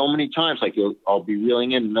 So many times, like I'll be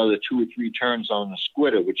reeling in another 2 or 3 turns on the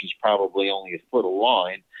squitter, which is probably only a foot of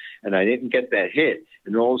line, and I didn't get that hit.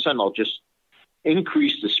 And all of a sudden, I'll just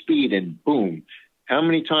increase the speed, and boom. How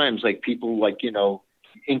many times, like people,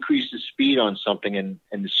 increase the speed on something, and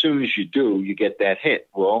as soon as you do, you get that hit?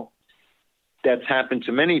 Well, that's happened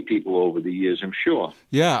to many people over the years, I'm sure.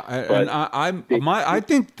 Yeah, I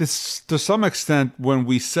think this, to some extent, when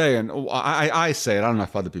we say, and I say it, I don't know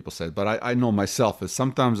if other people say it, but I know myself, is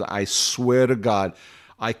sometimes I swear to God,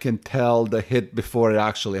 I can tell the hit before it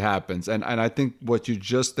actually happens. And I think what you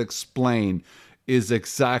just explained is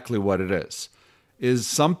exactly what it is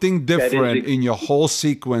something different in your whole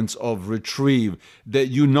sequence of retrieve that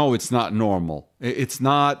it's not normal. It's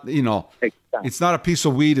not, exactly. It's not a piece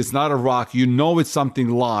of weed. It's not a rock. It's something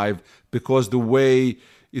live because the way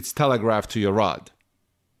it's telegraphed to your rod.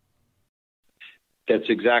 That's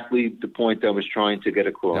exactly the point I was trying to get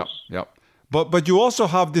across. Yep. But you also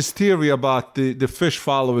have this theory about the fish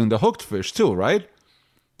following the hooked fish too, right?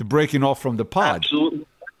 The breaking off from the pod. Absolutely.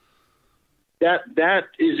 That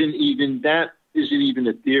isn't even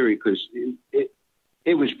a theory, because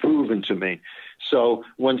it was proven to me. So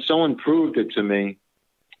when someone proved it to me,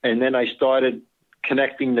 and then I started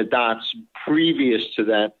connecting the dots previous to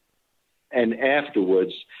that and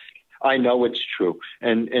afterwards, I know it's true.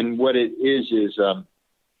 And what it is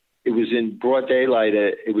it was in broad daylight.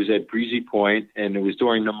 It was at Breezy Point, and it was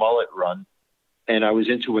during the mullet run. And I was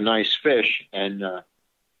into a nice fish, and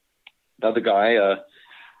another guy,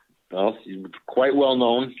 he's quite well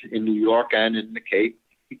known in New York and in the Cape.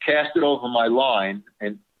 He cast it over my line,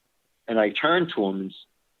 and I turned to him and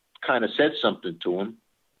kind of said something to him.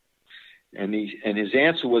 And his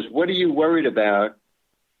answer was, "What are you worried about?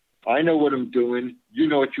 I know what I'm doing. You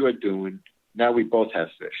know what you're doing. Now we both have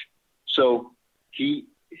fish." So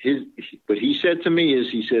what he said to me is,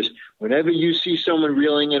 he says, whenever you see someone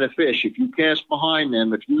reeling in a fish, if you cast behind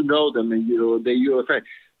them, if you know them and they're your friend,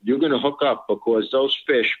 you're going to hook up, because those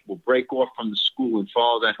fish will break off from the school and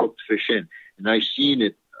follow that hooked fish in. And I've seen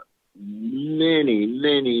it many,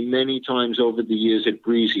 many, many times over the years at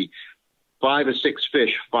Breezy. 5 or 6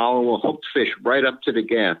 fish follow a hooked fish right up to the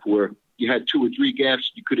gaff, where you had 2 or 3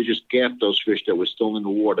 gaffs. You could have just gaffed those fish that were still in the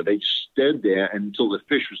water. They stood there until the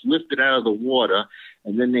fish was lifted out of the water,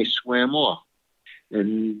 and then they swam off.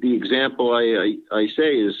 And the example I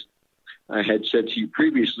say is, I had said to you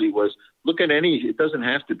previously, was look at it doesn't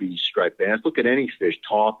have to be striped bass. Look at any fish,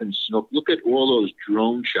 tarpon, snook. Look at all those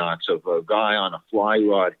drone shots of a guy on a fly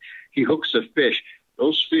rod. He hooks a fish.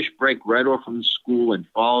 Those fish break right off from the school and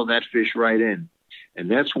follow that fish right in. And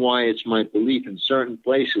that's why it's my belief in certain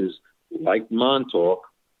places, like Montauk,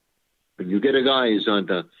 when you get a guy you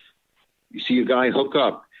see a guy hook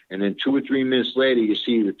up, and then 2 or 3 minutes later, you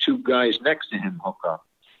see the 2 guys next to him hook up.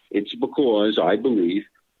 It's because, I believe,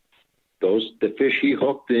 the fish he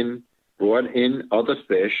hooked in brought in other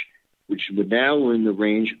fish, which were now in the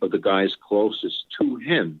range of the guys closest to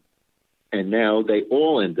him. And now they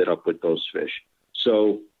all ended up with those fish.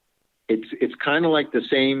 So it's kind of like the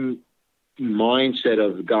same mindset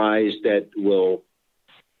of guys that will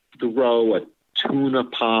throw a tuna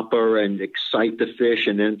popper and excite the fish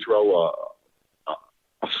and then throw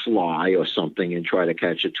a fly or something and try to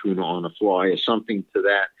catch a tuna on a fly or something to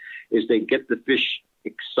that, is they get the fish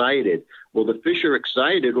excited. Well, the fish are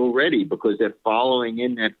excited already because they're following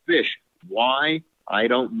in that fish. Why? I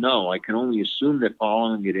don't know. I can only assume they're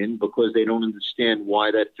following it in because they don't understand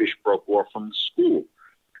why that fish broke off from the school.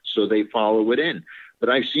 So they follow it in. But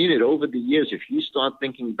I've seen it over the years. If you start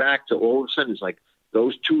thinking back to all of a sudden, it's like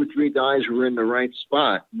those 2 or 3 guys were in the right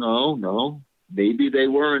spot. No. Maybe they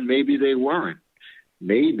were and maybe they weren't.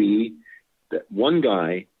 Maybe that one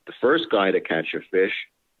guy, the first guy to catch a fish,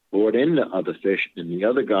 brought in the other fish, and the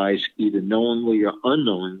other guys either knowingly or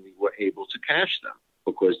unknowingly were able to catch them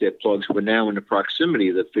because their plugs were now in the proximity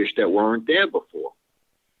of the fish that weren't there before.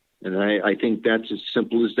 And I think that's as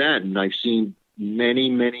simple as that. And I've seen many,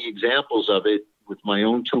 many examples of it with my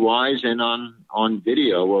own 2 eyes and on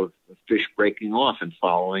video of fish breaking off and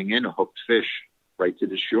following in a hooked fish right to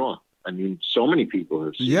the shore. I mean, so many people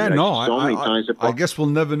have seen it. I guess we'll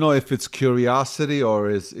never know if it's curiosity or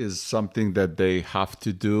is something that they have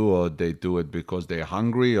to do, or they do it because they're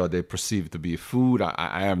hungry or they perceive to be food.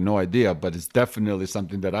 I have no idea, but it's definitely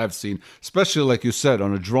something that I've seen, especially like you said,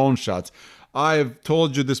 on a drone shots. I've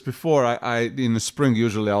told you this before. I in the spring,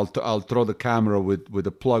 usually I'll throw the camera with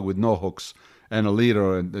a plug with no hooks and a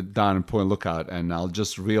leader and down in Point Lookout, and I'll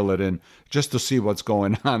just reel it in just to see what's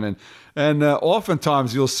going on. And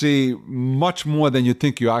oftentimes you'll see much more than you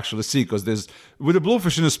think you actually see, because with the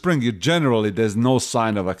bluefish in the spring, there's no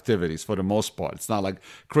sign of activities for the most part. It's not like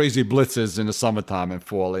crazy blitzes in the summertime and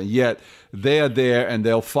fall, and yet they are there and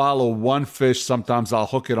they'll follow one fish. Sometimes I'll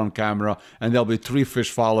hook it on camera and there'll be 3 fish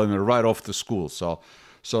following it right off to school. So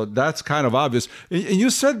that's kind of obvious. And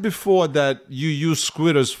you said before that you use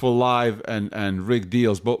squidders for live and rig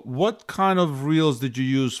deals, but what kind of reels did you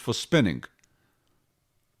use for spinning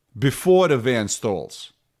before the Van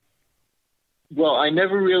Stolz? Well, I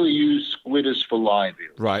never really used squidders for live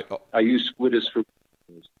reels. Right. I use squidders for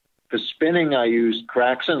spinning. I used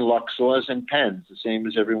cracks and Luxors and pens, the same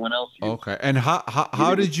as everyone else uses. Okay. And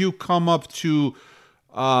how did you come up to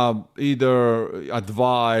either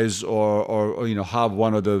advise or have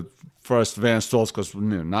one of the first Van Stolz, because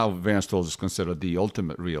now Van Stolz is considered the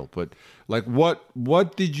ultimate reel, but like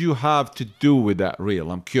what did you have to do with that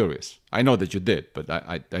reel? I'm curious. I know that you did, but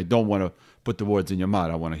I don't want to put the words in your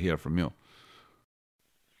mouth. I want to hear from you.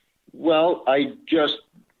 Well,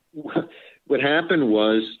 what happened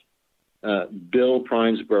was Bill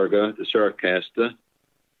Preinsberger, the surfcaster,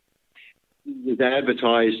 was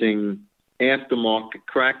advertising aftermarket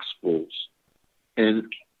crack spools,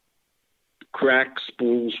 and crack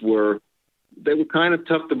spools were kind of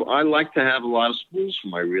tough to. I like to have a lot of spools for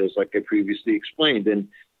my reels, like I previously explained, and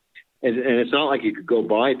it's not like you could go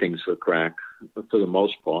buy things for crack for the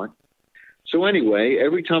most part. So anyway,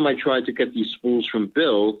 every time I tried to get these spools from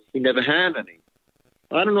Bill, he never had any.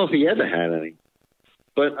 I don't know if he ever had any,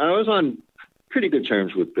 but I was on pretty good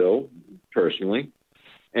terms with Bill personally,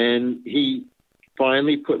 and he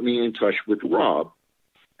finally put me in touch with Rob,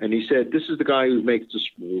 and he said, "This is the guy who makes the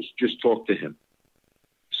spools. Just talk to him."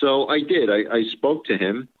 So I did. I spoke to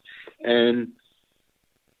him, and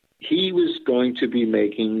he was going to be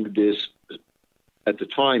making this. At the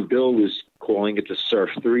time, Bill was calling it the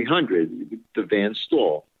Surf 300, the Van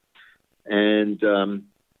Stol. And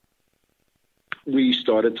we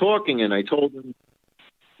started talking, and I told him,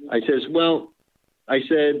 I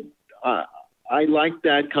said, I like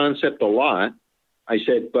that concept a lot. I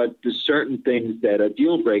said, but there's certain things that are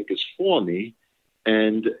deal breakers for me,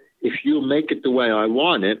 and if you'll make it the way I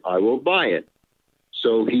want it, I will buy it.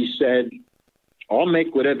 So he said, I'll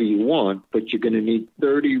make whatever you want, but you're going to need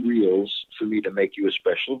 30 reels for me to make you a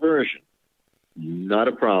special version. Not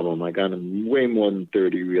a problem. I got him way more than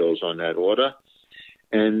 30 reels on that order.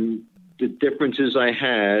 And the differences I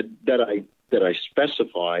had that I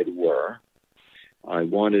specified were, I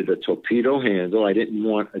wanted a torpedo handle. I didn't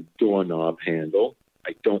want a doorknob handle.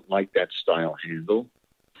 I don't like that style handle.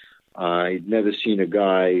 I'd never seen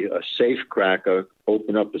a safe cracker,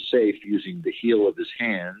 open up a safe using the heel of his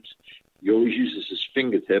hands. He always uses his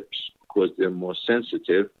fingertips because they're more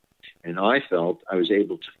sensitive. And I felt I was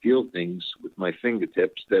able to feel things with my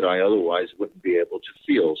fingertips that I otherwise wouldn't be able to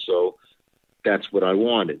feel. So that's what I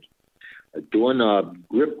wanted. A doorknob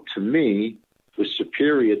grip to me was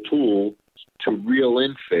superior tool to reel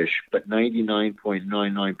in fish, but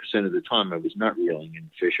 99.99% of the time I was not reeling in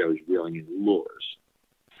fish, I was reeling in lures.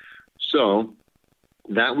 So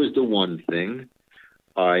that was the one thing.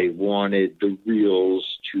 I wanted the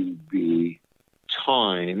reels to be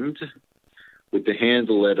timed with the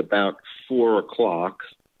handle at about 4 o'clock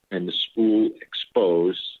and the spool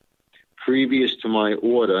exposed. Previous to my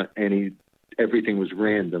order, everything was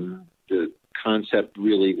random. The concept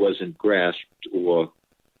really wasn't grasped or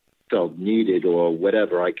felt needed or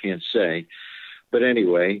whatever, I can't say. But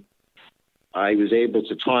anyway, I was able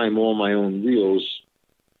to time all my own reels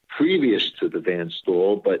previous to the Van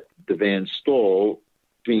Stall, but the Van Stall,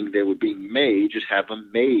 being they were being made, just have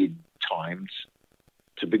them made timed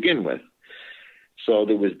to begin with. So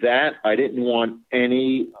there was that. I didn't want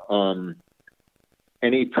any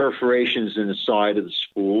perforations in the side of the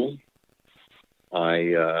spool.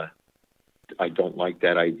 I don't like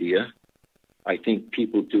that idea. I think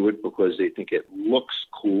people do it because they think it looks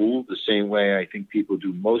cool, the same way I think people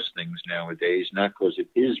do most things nowadays, not because it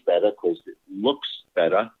is better, because it looks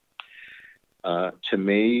better. To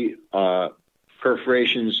me,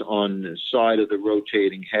 perforations on the side of the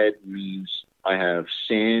rotating head means I have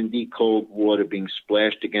sandy, cold water being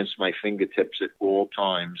splashed against my fingertips at all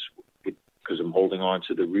times because I'm holding on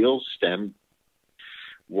to the reel stem.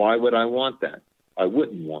 Why would I want that? I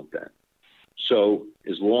wouldn't want that. So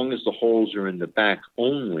as long as the holes are in the back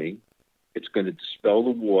only, it's going to dispel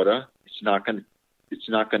the water. It's not going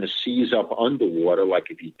to seize up underwater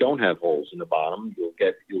like if you don't have holes in the bottom.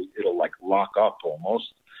 It'll like lock up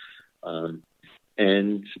almost.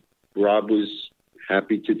 And Rob was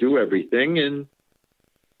happy to do everything, and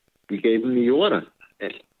we gave him the order.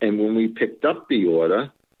 And when we picked up the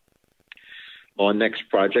order, our next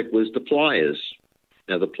project was the pliers.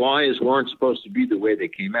 Now, the pliers weren't supposed to be the way they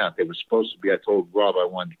came out. They were supposed to be, I told Rob I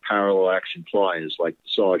wanted parallel action pliers like the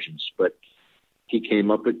Sergeant's, but he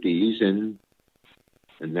came up with these, and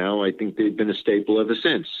now I think they've been a staple ever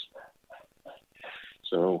since.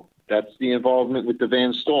 So that's the involvement with the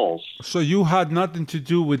Van Stalls. So you had nothing to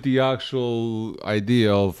do with the actual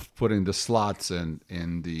idea of putting the slots in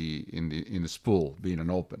the spool being an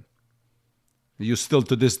open. You still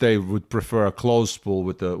to this day would prefer a closed spool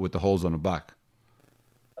with the holes on the back.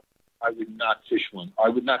 I would not fish one. I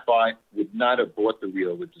would not have bought the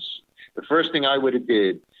reel with this. The first thing I would have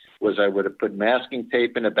did was I would have put masking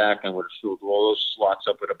tape in the back and would have filled all those slots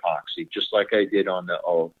up with epoxy, just like I did on the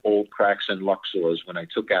old Cracks and Luxors when I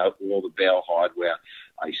took out all the bail hardware.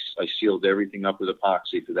 I sealed everything up with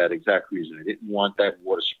epoxy for that exact reason. I didn't want that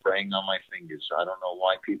water spraying on my fingers. I don't know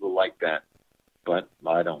why people like that, but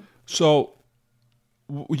I don't. So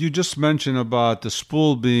you just mentioned about the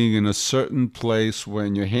spool being in a certain place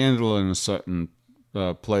when you handle in a certain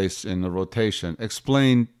place in the rotation.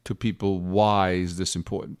 Explain to people why is this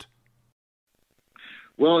important?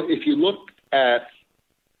 Well, if you look at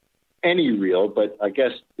any reel, but I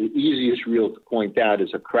guess the easiest reel to point out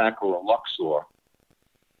is a Crack or a Luxor,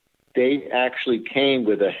 they actually came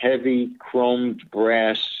with a heavy chromed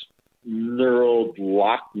brass knurled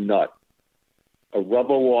lock nut, a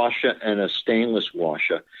rubber washer and a stainless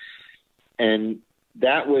washer. And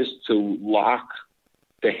that was to lock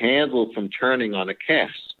the handle from turning on a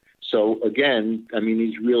cast. So again, I mean,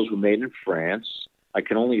 these reels were made in France. I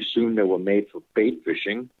can only assume they were made for bait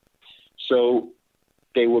fishing. So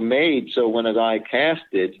they were made so when a guy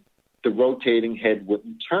casted, the rotating head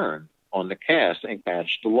wouldn't turn on the cast and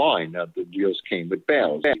catch the line. Now, the reels came with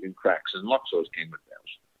bails. Even Cracks and Luxors came with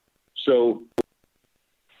bails. So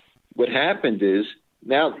what happened is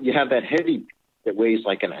now you have that heavy that weighs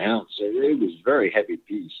like an ounce. It was a very heavy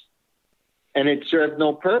piece. And it served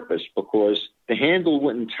no purpose because the handle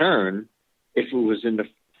wouldn't turn if it was in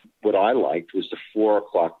what I liked was the 4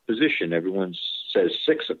 o'clock position. Everyone says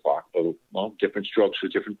 6 o'clock, but well, different strokes for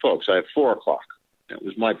different folks. I have 4 o'clock. That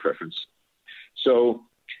was my preference. So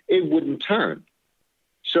it wouldn't turn.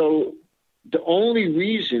 So the only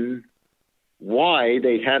reason why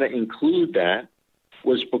they had to include that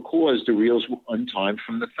was because the reels were untimed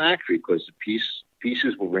from the factory, because the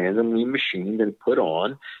pieces were randomly machined and put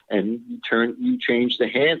on, and you change the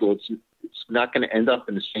handle. It's not going to end up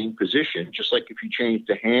in the same position. Just like if you change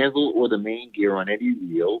the handle or the main gear on any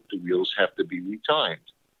reel, the reels have to be retimed.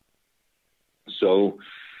 So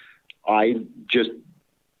I just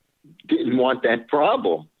didn't want that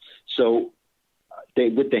problem. So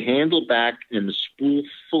with the handle back and the spool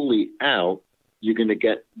fully out, you're going to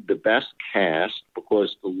get the best cast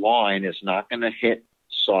because the line is not going to hit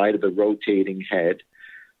side of the rotating head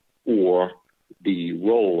or the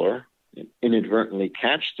roller and inadvertently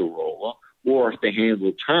catch the roller, Or if the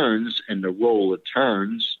handle turns and the roller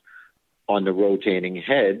turns on the rotating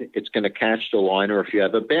head, it's going to catch the line. Or if you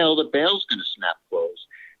have a bail, the bail's going to snap close.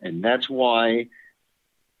 And that's why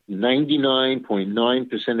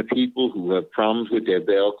 99.9% of people who have problems with their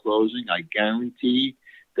bail closing, I guarantee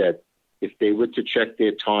that if they were to check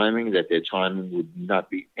their timing, that their timing would not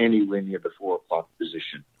be anywhere near the 4 o'clock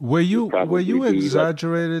position. Were you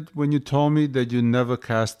exaggerated when you told me that you never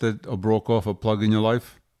casted or broke off a plug in your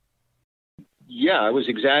life? Yeah, I was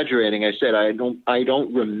exaggerating. I said I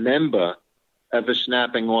don't remember ever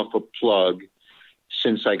snapping off a plug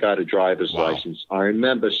since I got a driver's license. I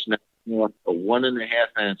remember snapping off a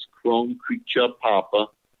 1.5-ounce chrome creature popper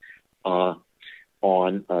on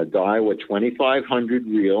a Daiwa 2500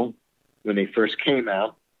 reel when they first came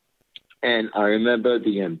out. And I remember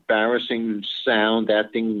the embarrassing sound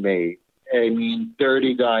that thing made. I mean,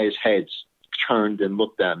 30 guys' heads turned and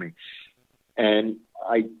looked at me. And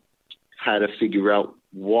I had to figure out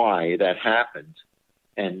why that happened.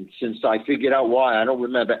 And since I figured out why, I don't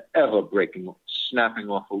remember ever snapping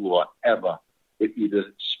off a lure, ever, with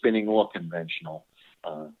either spinning or conventional.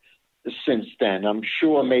 Since then, I'm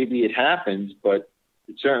sure maybe it happened, but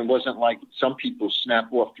it certainly wasn't like some people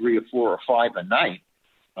snap off 3 or 4 or 5 a night.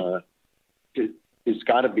 There's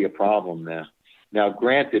got to be a problem there. Now,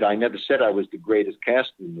 granted, I never said I was the greatest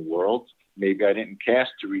caster in the world. Maybe I didn't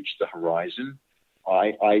cast to reach the horizon.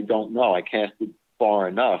 I don't know. I casted far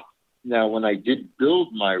enough. Now, when I did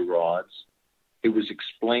build my rods, it was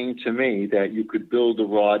explained to me that you could build a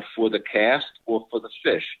rod for the cast or for the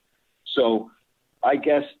fish. So I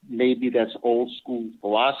guess maybe that's old school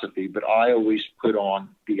philosophy, but I always put on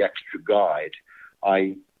the extra guide.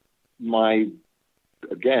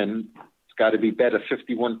 Again, it's got to be better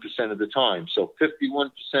 51% of the time. So 51%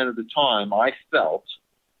 of the time, I felt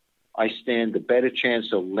I stand a better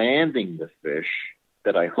chance of landing the fish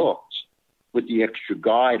that I hooked with the extra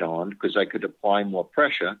guide on, because I could apply more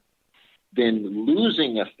pressure, than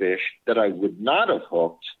losing a fish that I would not have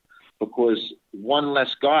hooked, because one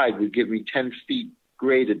less guide would give me 10 feet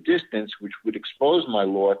greater distance, which would expose my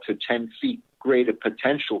lure to 10 feet greater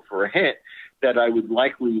potential for a hit that I would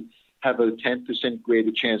likely have a 10%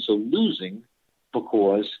 greater chance of losing,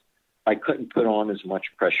 because I couldn't put on as much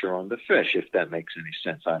pressure on the fish, if that makes any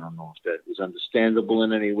sense. I don't know if that is understandable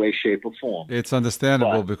in any way, shape, or form. It's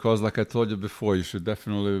understandable, because, like I told you before, you should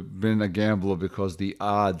definitely have been a gambler, because the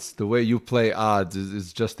odds, the way you play odds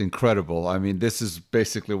is just incredible. I mean, this is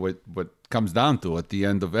basically what comes down to at the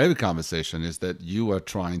end of every conversation, is that you are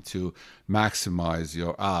trying to maximize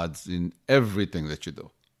your odds in everything that you do.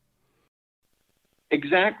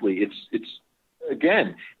 Exactly.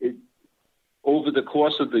 Over the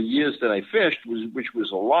course of the years that I fished, which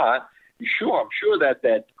was a lot, I'm sure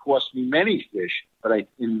that cost me many fish, but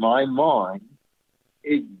in my mind,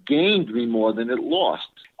 it gained me more than it lost.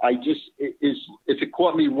 If it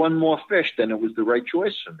caught me one more fish, then it was the right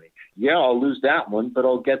choice for me. Yeah, I'll lose that one, but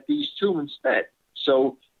I'll get these 2 instead.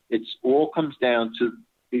 So it all comes down to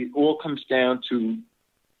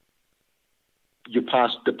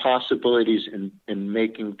the possibilities in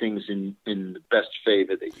making things in the best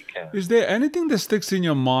favor that you can. Is there anything that sticks in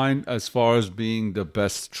your mind as far as being the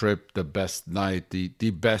best trip, the best night, the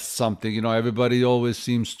best something? You know, everybody always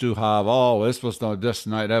seems to have, this was the best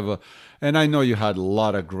night ever. And I know you had a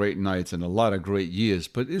lot of great nights and a lot of great years,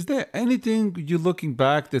 but is there anything you're looking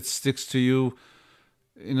back that sticks to you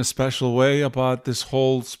in a special way about this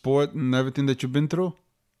whole sport and everything that you've been through?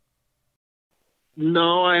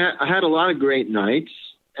 No, I had a lot of great nights,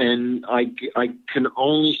 and I can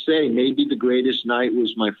only say maybe the greatest night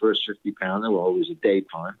was my first 50-pounder. Well, it was a day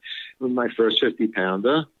pond. It was my first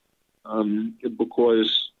 50-pounder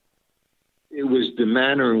because it was the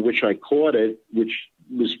manner in which I caught it, which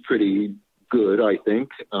was pretty good, I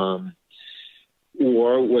think. Or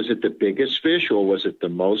was it the biggest fish, or was it the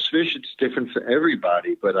most fish? It's different for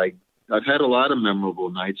everybody, but I've had a lot of memorable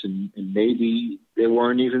nights, and maybe they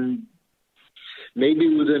weren't even... Maybe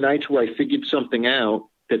it was the nights where I figured something out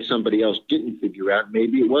that somebody else didn't figure out.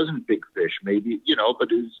 Maybe it wasn't big fish. Maybe,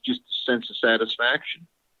 but it was just a sense of satisfaction.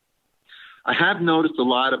 I have noticed a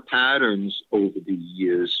lot of patterns over the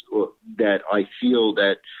years that I feel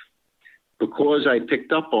that because I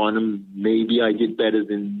picked up on them, maybe I did better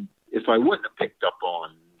than if I wouldn't have picked up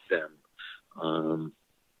on them.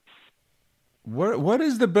 What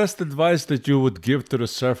is the best advice that you would give to the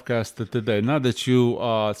surfcaster today? Not that you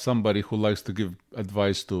are somebody who likes to give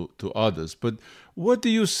advice to others, but what do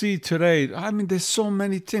you see today? I mean, there's so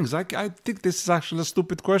many things. I think this is actually a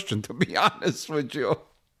stupid question, to be honest with you.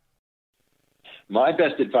 My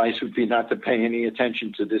best advice would be not to pay any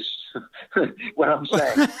attention to this, what I'm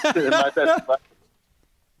saying.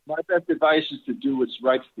 my best advice is to do what's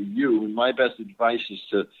right for you, and my best advice is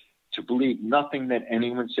to believe nothing that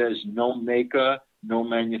anyone says, no maker, no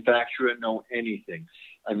manufacturer, no anything.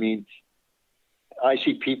 I mean, I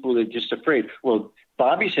see people that are just afraid. Well,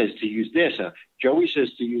 Bobby says to use this. Joey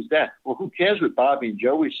says to use that. Well, who cares what Bobby and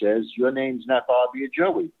Joey says? Your name's not Bobby or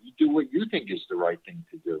Joey. You do what you think is the right thing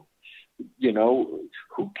to do. You know,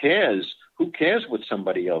 who cares? Who cares what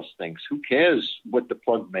somebody else thinks? Who cares what the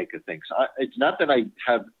plug maker thinks? It's not that I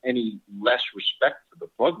have any less respect for the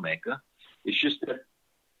plug maker. It's just that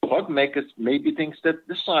plug maker maybe thinks that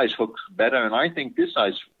this size hook's better, and I think this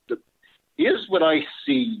size. Here's what I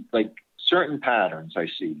see, like certain patterns I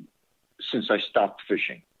see since I stopped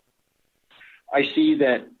fishing. I see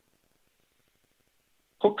that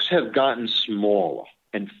hooks have gotten smaller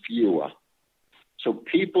and fewer. So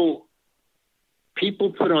people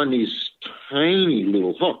put on these tiny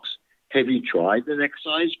little hooks. Have you tried the next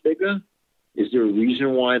size bigger? Is there a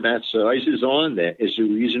reason why that size is on there? Is there a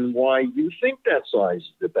reason why you think that size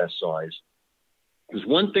is the best size? There's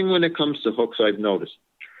one thing when it comes to hooks I've noticed.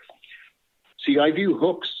 See, I view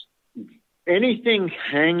hooks, anything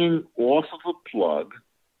hanging off of a plug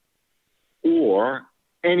or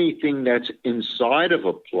anything that's inside of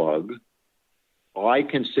a plug, I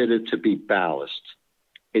consider to be ballast.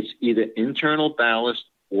 It's either internal ballast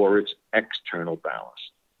or it's external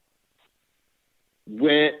ballast.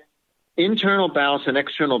 Where internal ballast and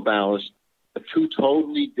external ballast are two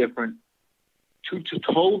totally different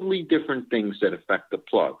things that affect the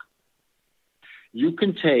plug. You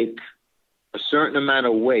can take a certain amount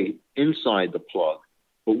of weight inside the plug,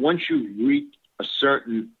 but once you reach a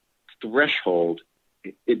certain threshold,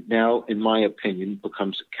 it now, in my opinion,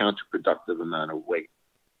 becomes a counterproductive amount of weight.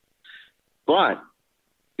 But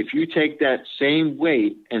if you take that same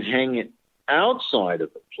weight and hang it outside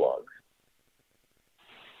of the plug,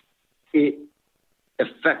 it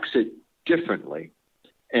affects it differently.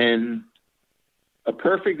 And a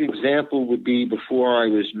perfect example would be before I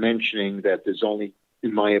was mentioning that there's only,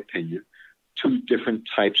 in my opinion, two different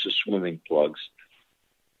types of swimming plugs.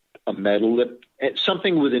 A metal lip,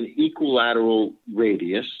 something with an equilateral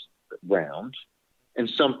radius, round, and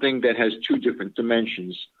something that has two different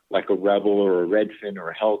dimensions, like a Rebel or a Redfin or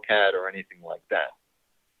a Hellcat or anything like that.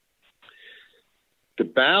 The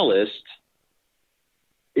ballast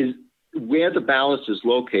is, where the ballast is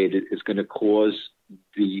located is going to cause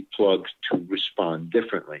the plugs to respond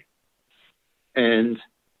differently. And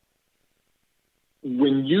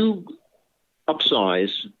when you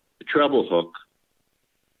upsize a treble hook,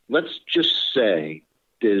 let's just say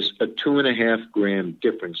there's a 2.5 gram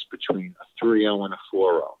difference between a 3.0 and a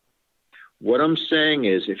 4.0. What I'm saying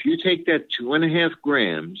is, if you take that 2.5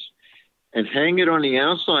 grams and hang it on the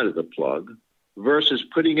outside of the plug versus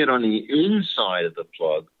putting it on the inside of the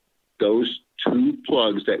plug, those two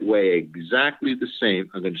plugs that weigh exactly the same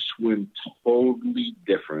are going to swim totally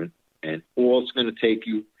different, and all it's going to take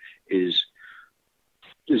you is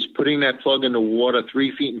putting that plug in the water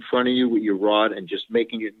 3 feet in front of you with your rod and just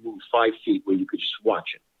making it move 5 feet where you could just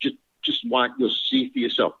watch it. Just watch, you'll see for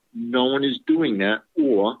yourself. No one is doing that,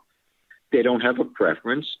 or they don't have a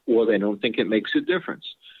preference, or they don't think it makes a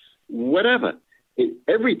difference. Whatever.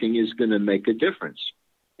 Everything is going to make a difference.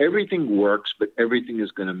 Everything works, but everything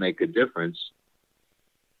is going to make a difference.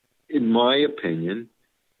 In my opinion,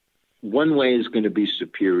 one way is going to be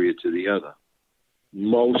superior to the other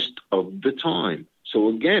most of the time. So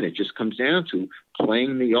again, it just comes down to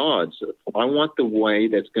playing the odds. I want the way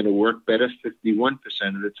that's going to work better 51%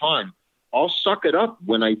 of the time. I'll suck it up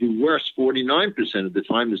when I do worse 49% of the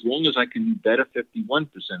time, as long as I can do better 51%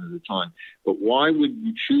 of the time. But why would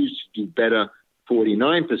you choose to do better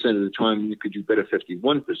 49% of the time when you could do better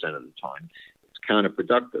 51% of the time? It's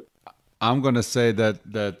counterproductive. I'm going to say that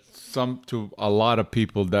to a lot of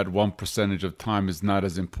people, that 1% of time is not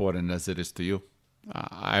as important as it is to you.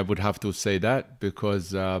 I would have to say that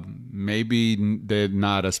because maybe they're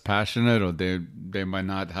not as passionate, or they might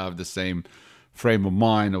not have the same frame of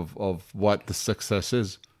mind of what the success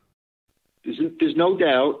is. There's no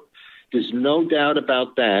doubt. There's no doubt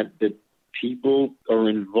about that people are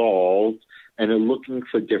involved and are looking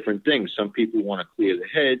for different things. Some people want to clear the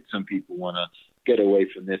head. Some people want to get away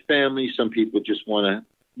from their family. Some people just want to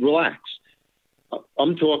relax.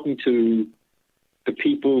 I'm talking to the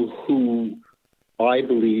people who I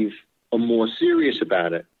believe are more serious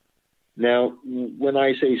about it. Now, when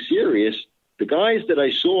I say serious, the guys that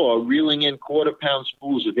I saw reeling in quarter-pound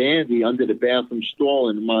spools of Andy under the bathroom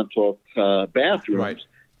stall in the Montauk bathrooms,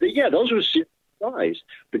 right. Those were serious guys.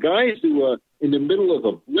 The guys who were in the middle of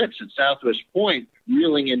a blitz at Southwest Point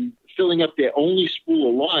reeling in, filling up their only spool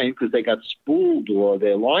of line because they got spooled or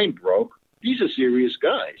their line broke, These are serious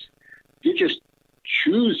guys. They're just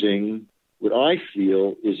choosing what I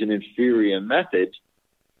feel is an inferior method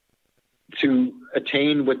to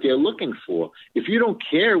attain what they're looking for. If you don't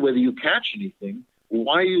care whether you catch anything,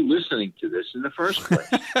 why are you listening to this in the first place?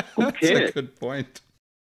 Who cares? That's a good point.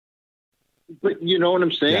 But you know what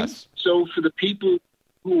I'm saying? Yes. So for the people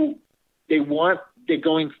who they're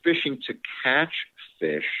going fishing to catch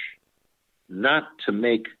fish, not to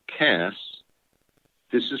make casts,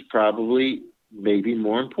 this is probably maybe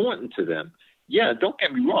more important to them. Yeah, don't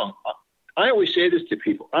get me wrong. I always say this to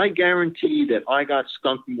people. I guarantee that I got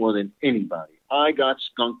skunked more than anybody. I got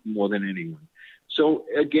skunked more than anyone. So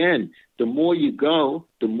again, the more you go,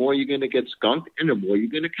 the more you're going to get skunked and the more you're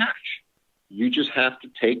going to catch. You just have to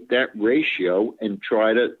take that ratio and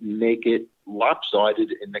try to make it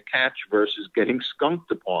lopsided in the catch versus getting skunked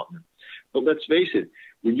department. But let's face it,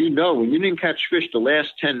 when you didn't catch fish the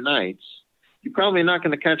last 10 nights, you're probably not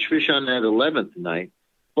going to catch fish on that 11th night.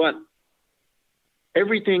 But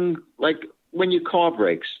everything, like when your car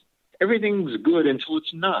breaks, everything's good until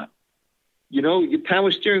it's not. You know, your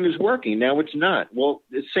power steering is working. Now it's not. Well,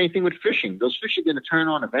 it's the same thing with fishing. Those fish are going to turn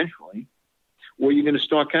on eventually, or you're going to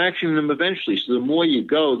start catching them eventually. So the more you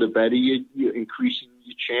go, the better you're increasing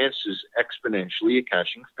your chances exponentially of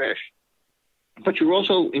catching fish. But you're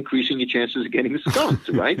also increasing your chances of getting skunked,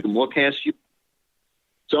 right? The more casts you.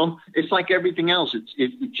 So it's like everything else.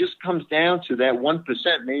 It just comes down to that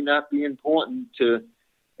 1% may not be important to.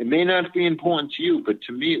 It may not be important to you, but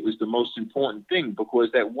to me it was the most important thing,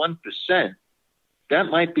 because that 1%, that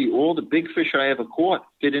might be all the big fish I ever caught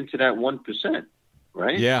fit into that 1%,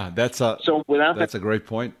 right? Yeah, that's a great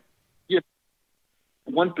point. Yeah,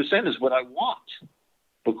 1% is what I want,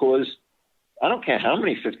 because I don't care how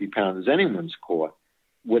many 50-pounders anyone's caught.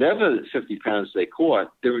 Whatever 50 pounds they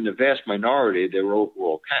caught, they're in the vast minority of their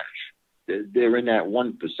overall catch. They're in that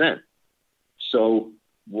 1%. So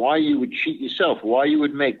why you would cheat yourself, why you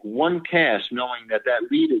would make one cast knowing that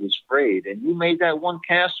leader was frayed, and you made that one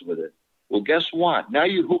cast with it. Well, guess what? Now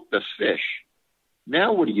you hooked the fish.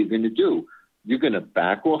 Now what are you going to do? You're going to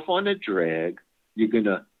back off on the drag. You're going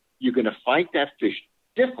to fight that fish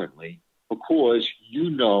differently, because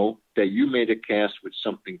you know that you made a cast with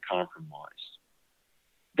something compromised.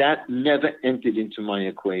 That never entered into my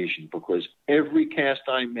equation, because every cast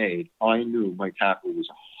I made, I knew my tackle was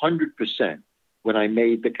 100% when I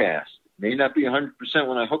made the cast. It may not be 100%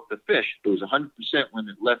 when I hooked the fish, but it was 100%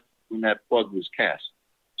 when that plug was cast.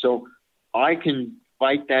 So I can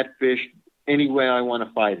fight that fish any way I want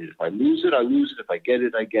to fight it. If I lose it, I lose it. If I get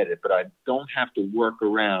it, I get it. But I don't have to work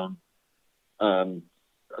around a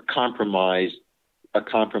compromised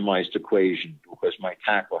equation, because my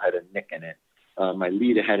tackle had a nick in it. My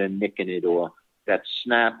leader had a nick in it, or that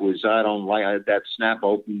snap was, I don't like that snap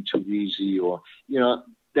opened too easy, or, you know,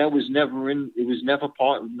 that was never it was never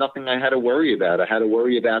nothing I had to worry about. I had to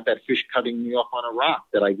worry about that fish cutting me off on a rock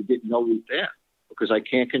that I didn't know was there, because I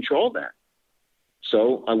can't control that.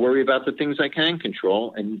 So I worry about the things I can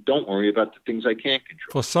control and don't worry about the things I can't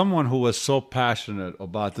control. For someone who was so passionate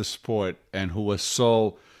about the sport and who was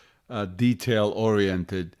so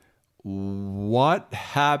detail-oriented, what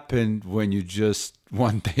happened when you just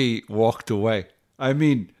one day walked away? I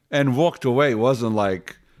mean, and walked away wasn't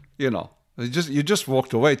like, you know, you just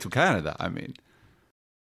walked away to Canada. I mean,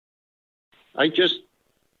 I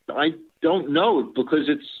don't know, because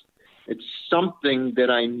it's something that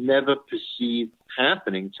I never perceived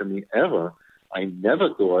happening to me ever. I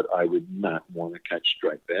never thought I would not want to catch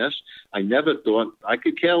striped bass. I never thought I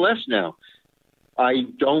could care less now. I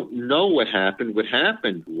don't know what happened. What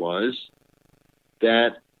happened was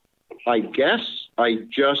that I guess I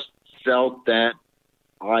just felt that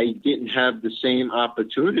I didn't have the same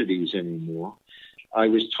opportunities anymore. I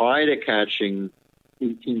was tired of catching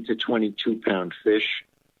 18 to 22-pound fish.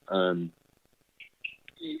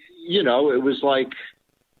 You know, it was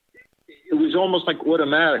almost like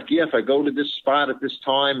automatic. Yeah, if I go to this spot at this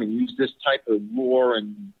time and use this type of lure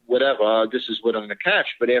and whatever, this is what I'm going to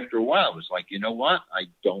catch. But after a while, it was like, you know what? I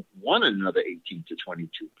don't want another 18 to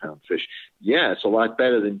 22-pound fish. Yeah, it's a lot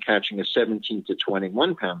better than catching a 17 to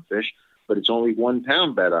 21-pound fish, but it's only 1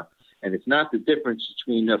 pound better. And it's not the difference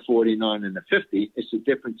between a 49 and a 50. It's the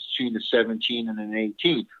difference between a 17 and an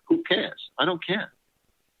 18. Who cares? I don't care.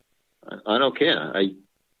 I don't care.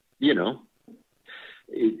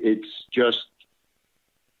 It's just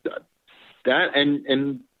that,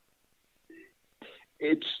 and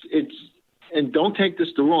it's, and don't take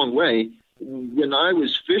this the wrong way. When I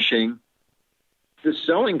was fishing, the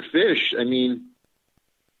selling fish, I mean,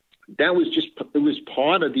 it was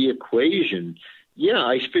part of the equation. Yeah,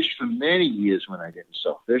 I fished for many years when I didn't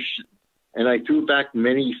sell fish. And I threw back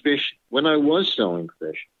many fish when I was selling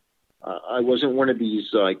fish. I wasn't one of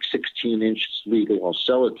these like 16-inch legal, I'll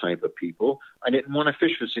sell it type of people. I didn't want to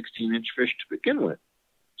fish for 16-inch fish to begin with.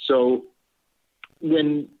 So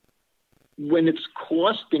when it's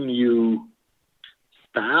costing you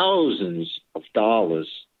thousands of dollars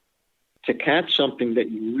to catch something that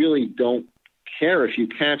you really don't care if you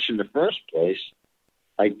catch in the first place,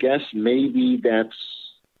 I guess maybe that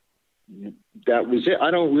was it. I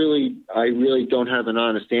really don't have an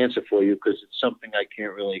honest answer for you because it's something I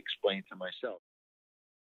can't really explain to myself.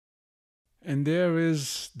 And there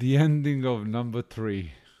is the ending of number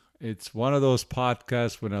 3. It's one of those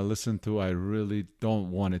podcasts when I listen to, I really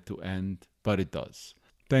don't want it to end, but it does.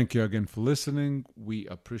 Thank you again for listening. We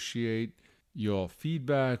appreciate your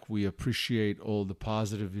feedback. We appreciate all the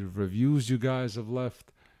positive reviews you guys have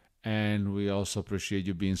left. And we also appreciate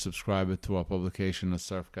you being subscribed to our publication at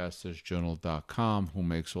surfcastersjournal.com, who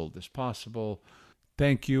makes all this possible.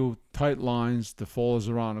 Thank you. Tight lines. The fall is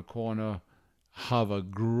around the corner. Have a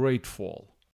great fall.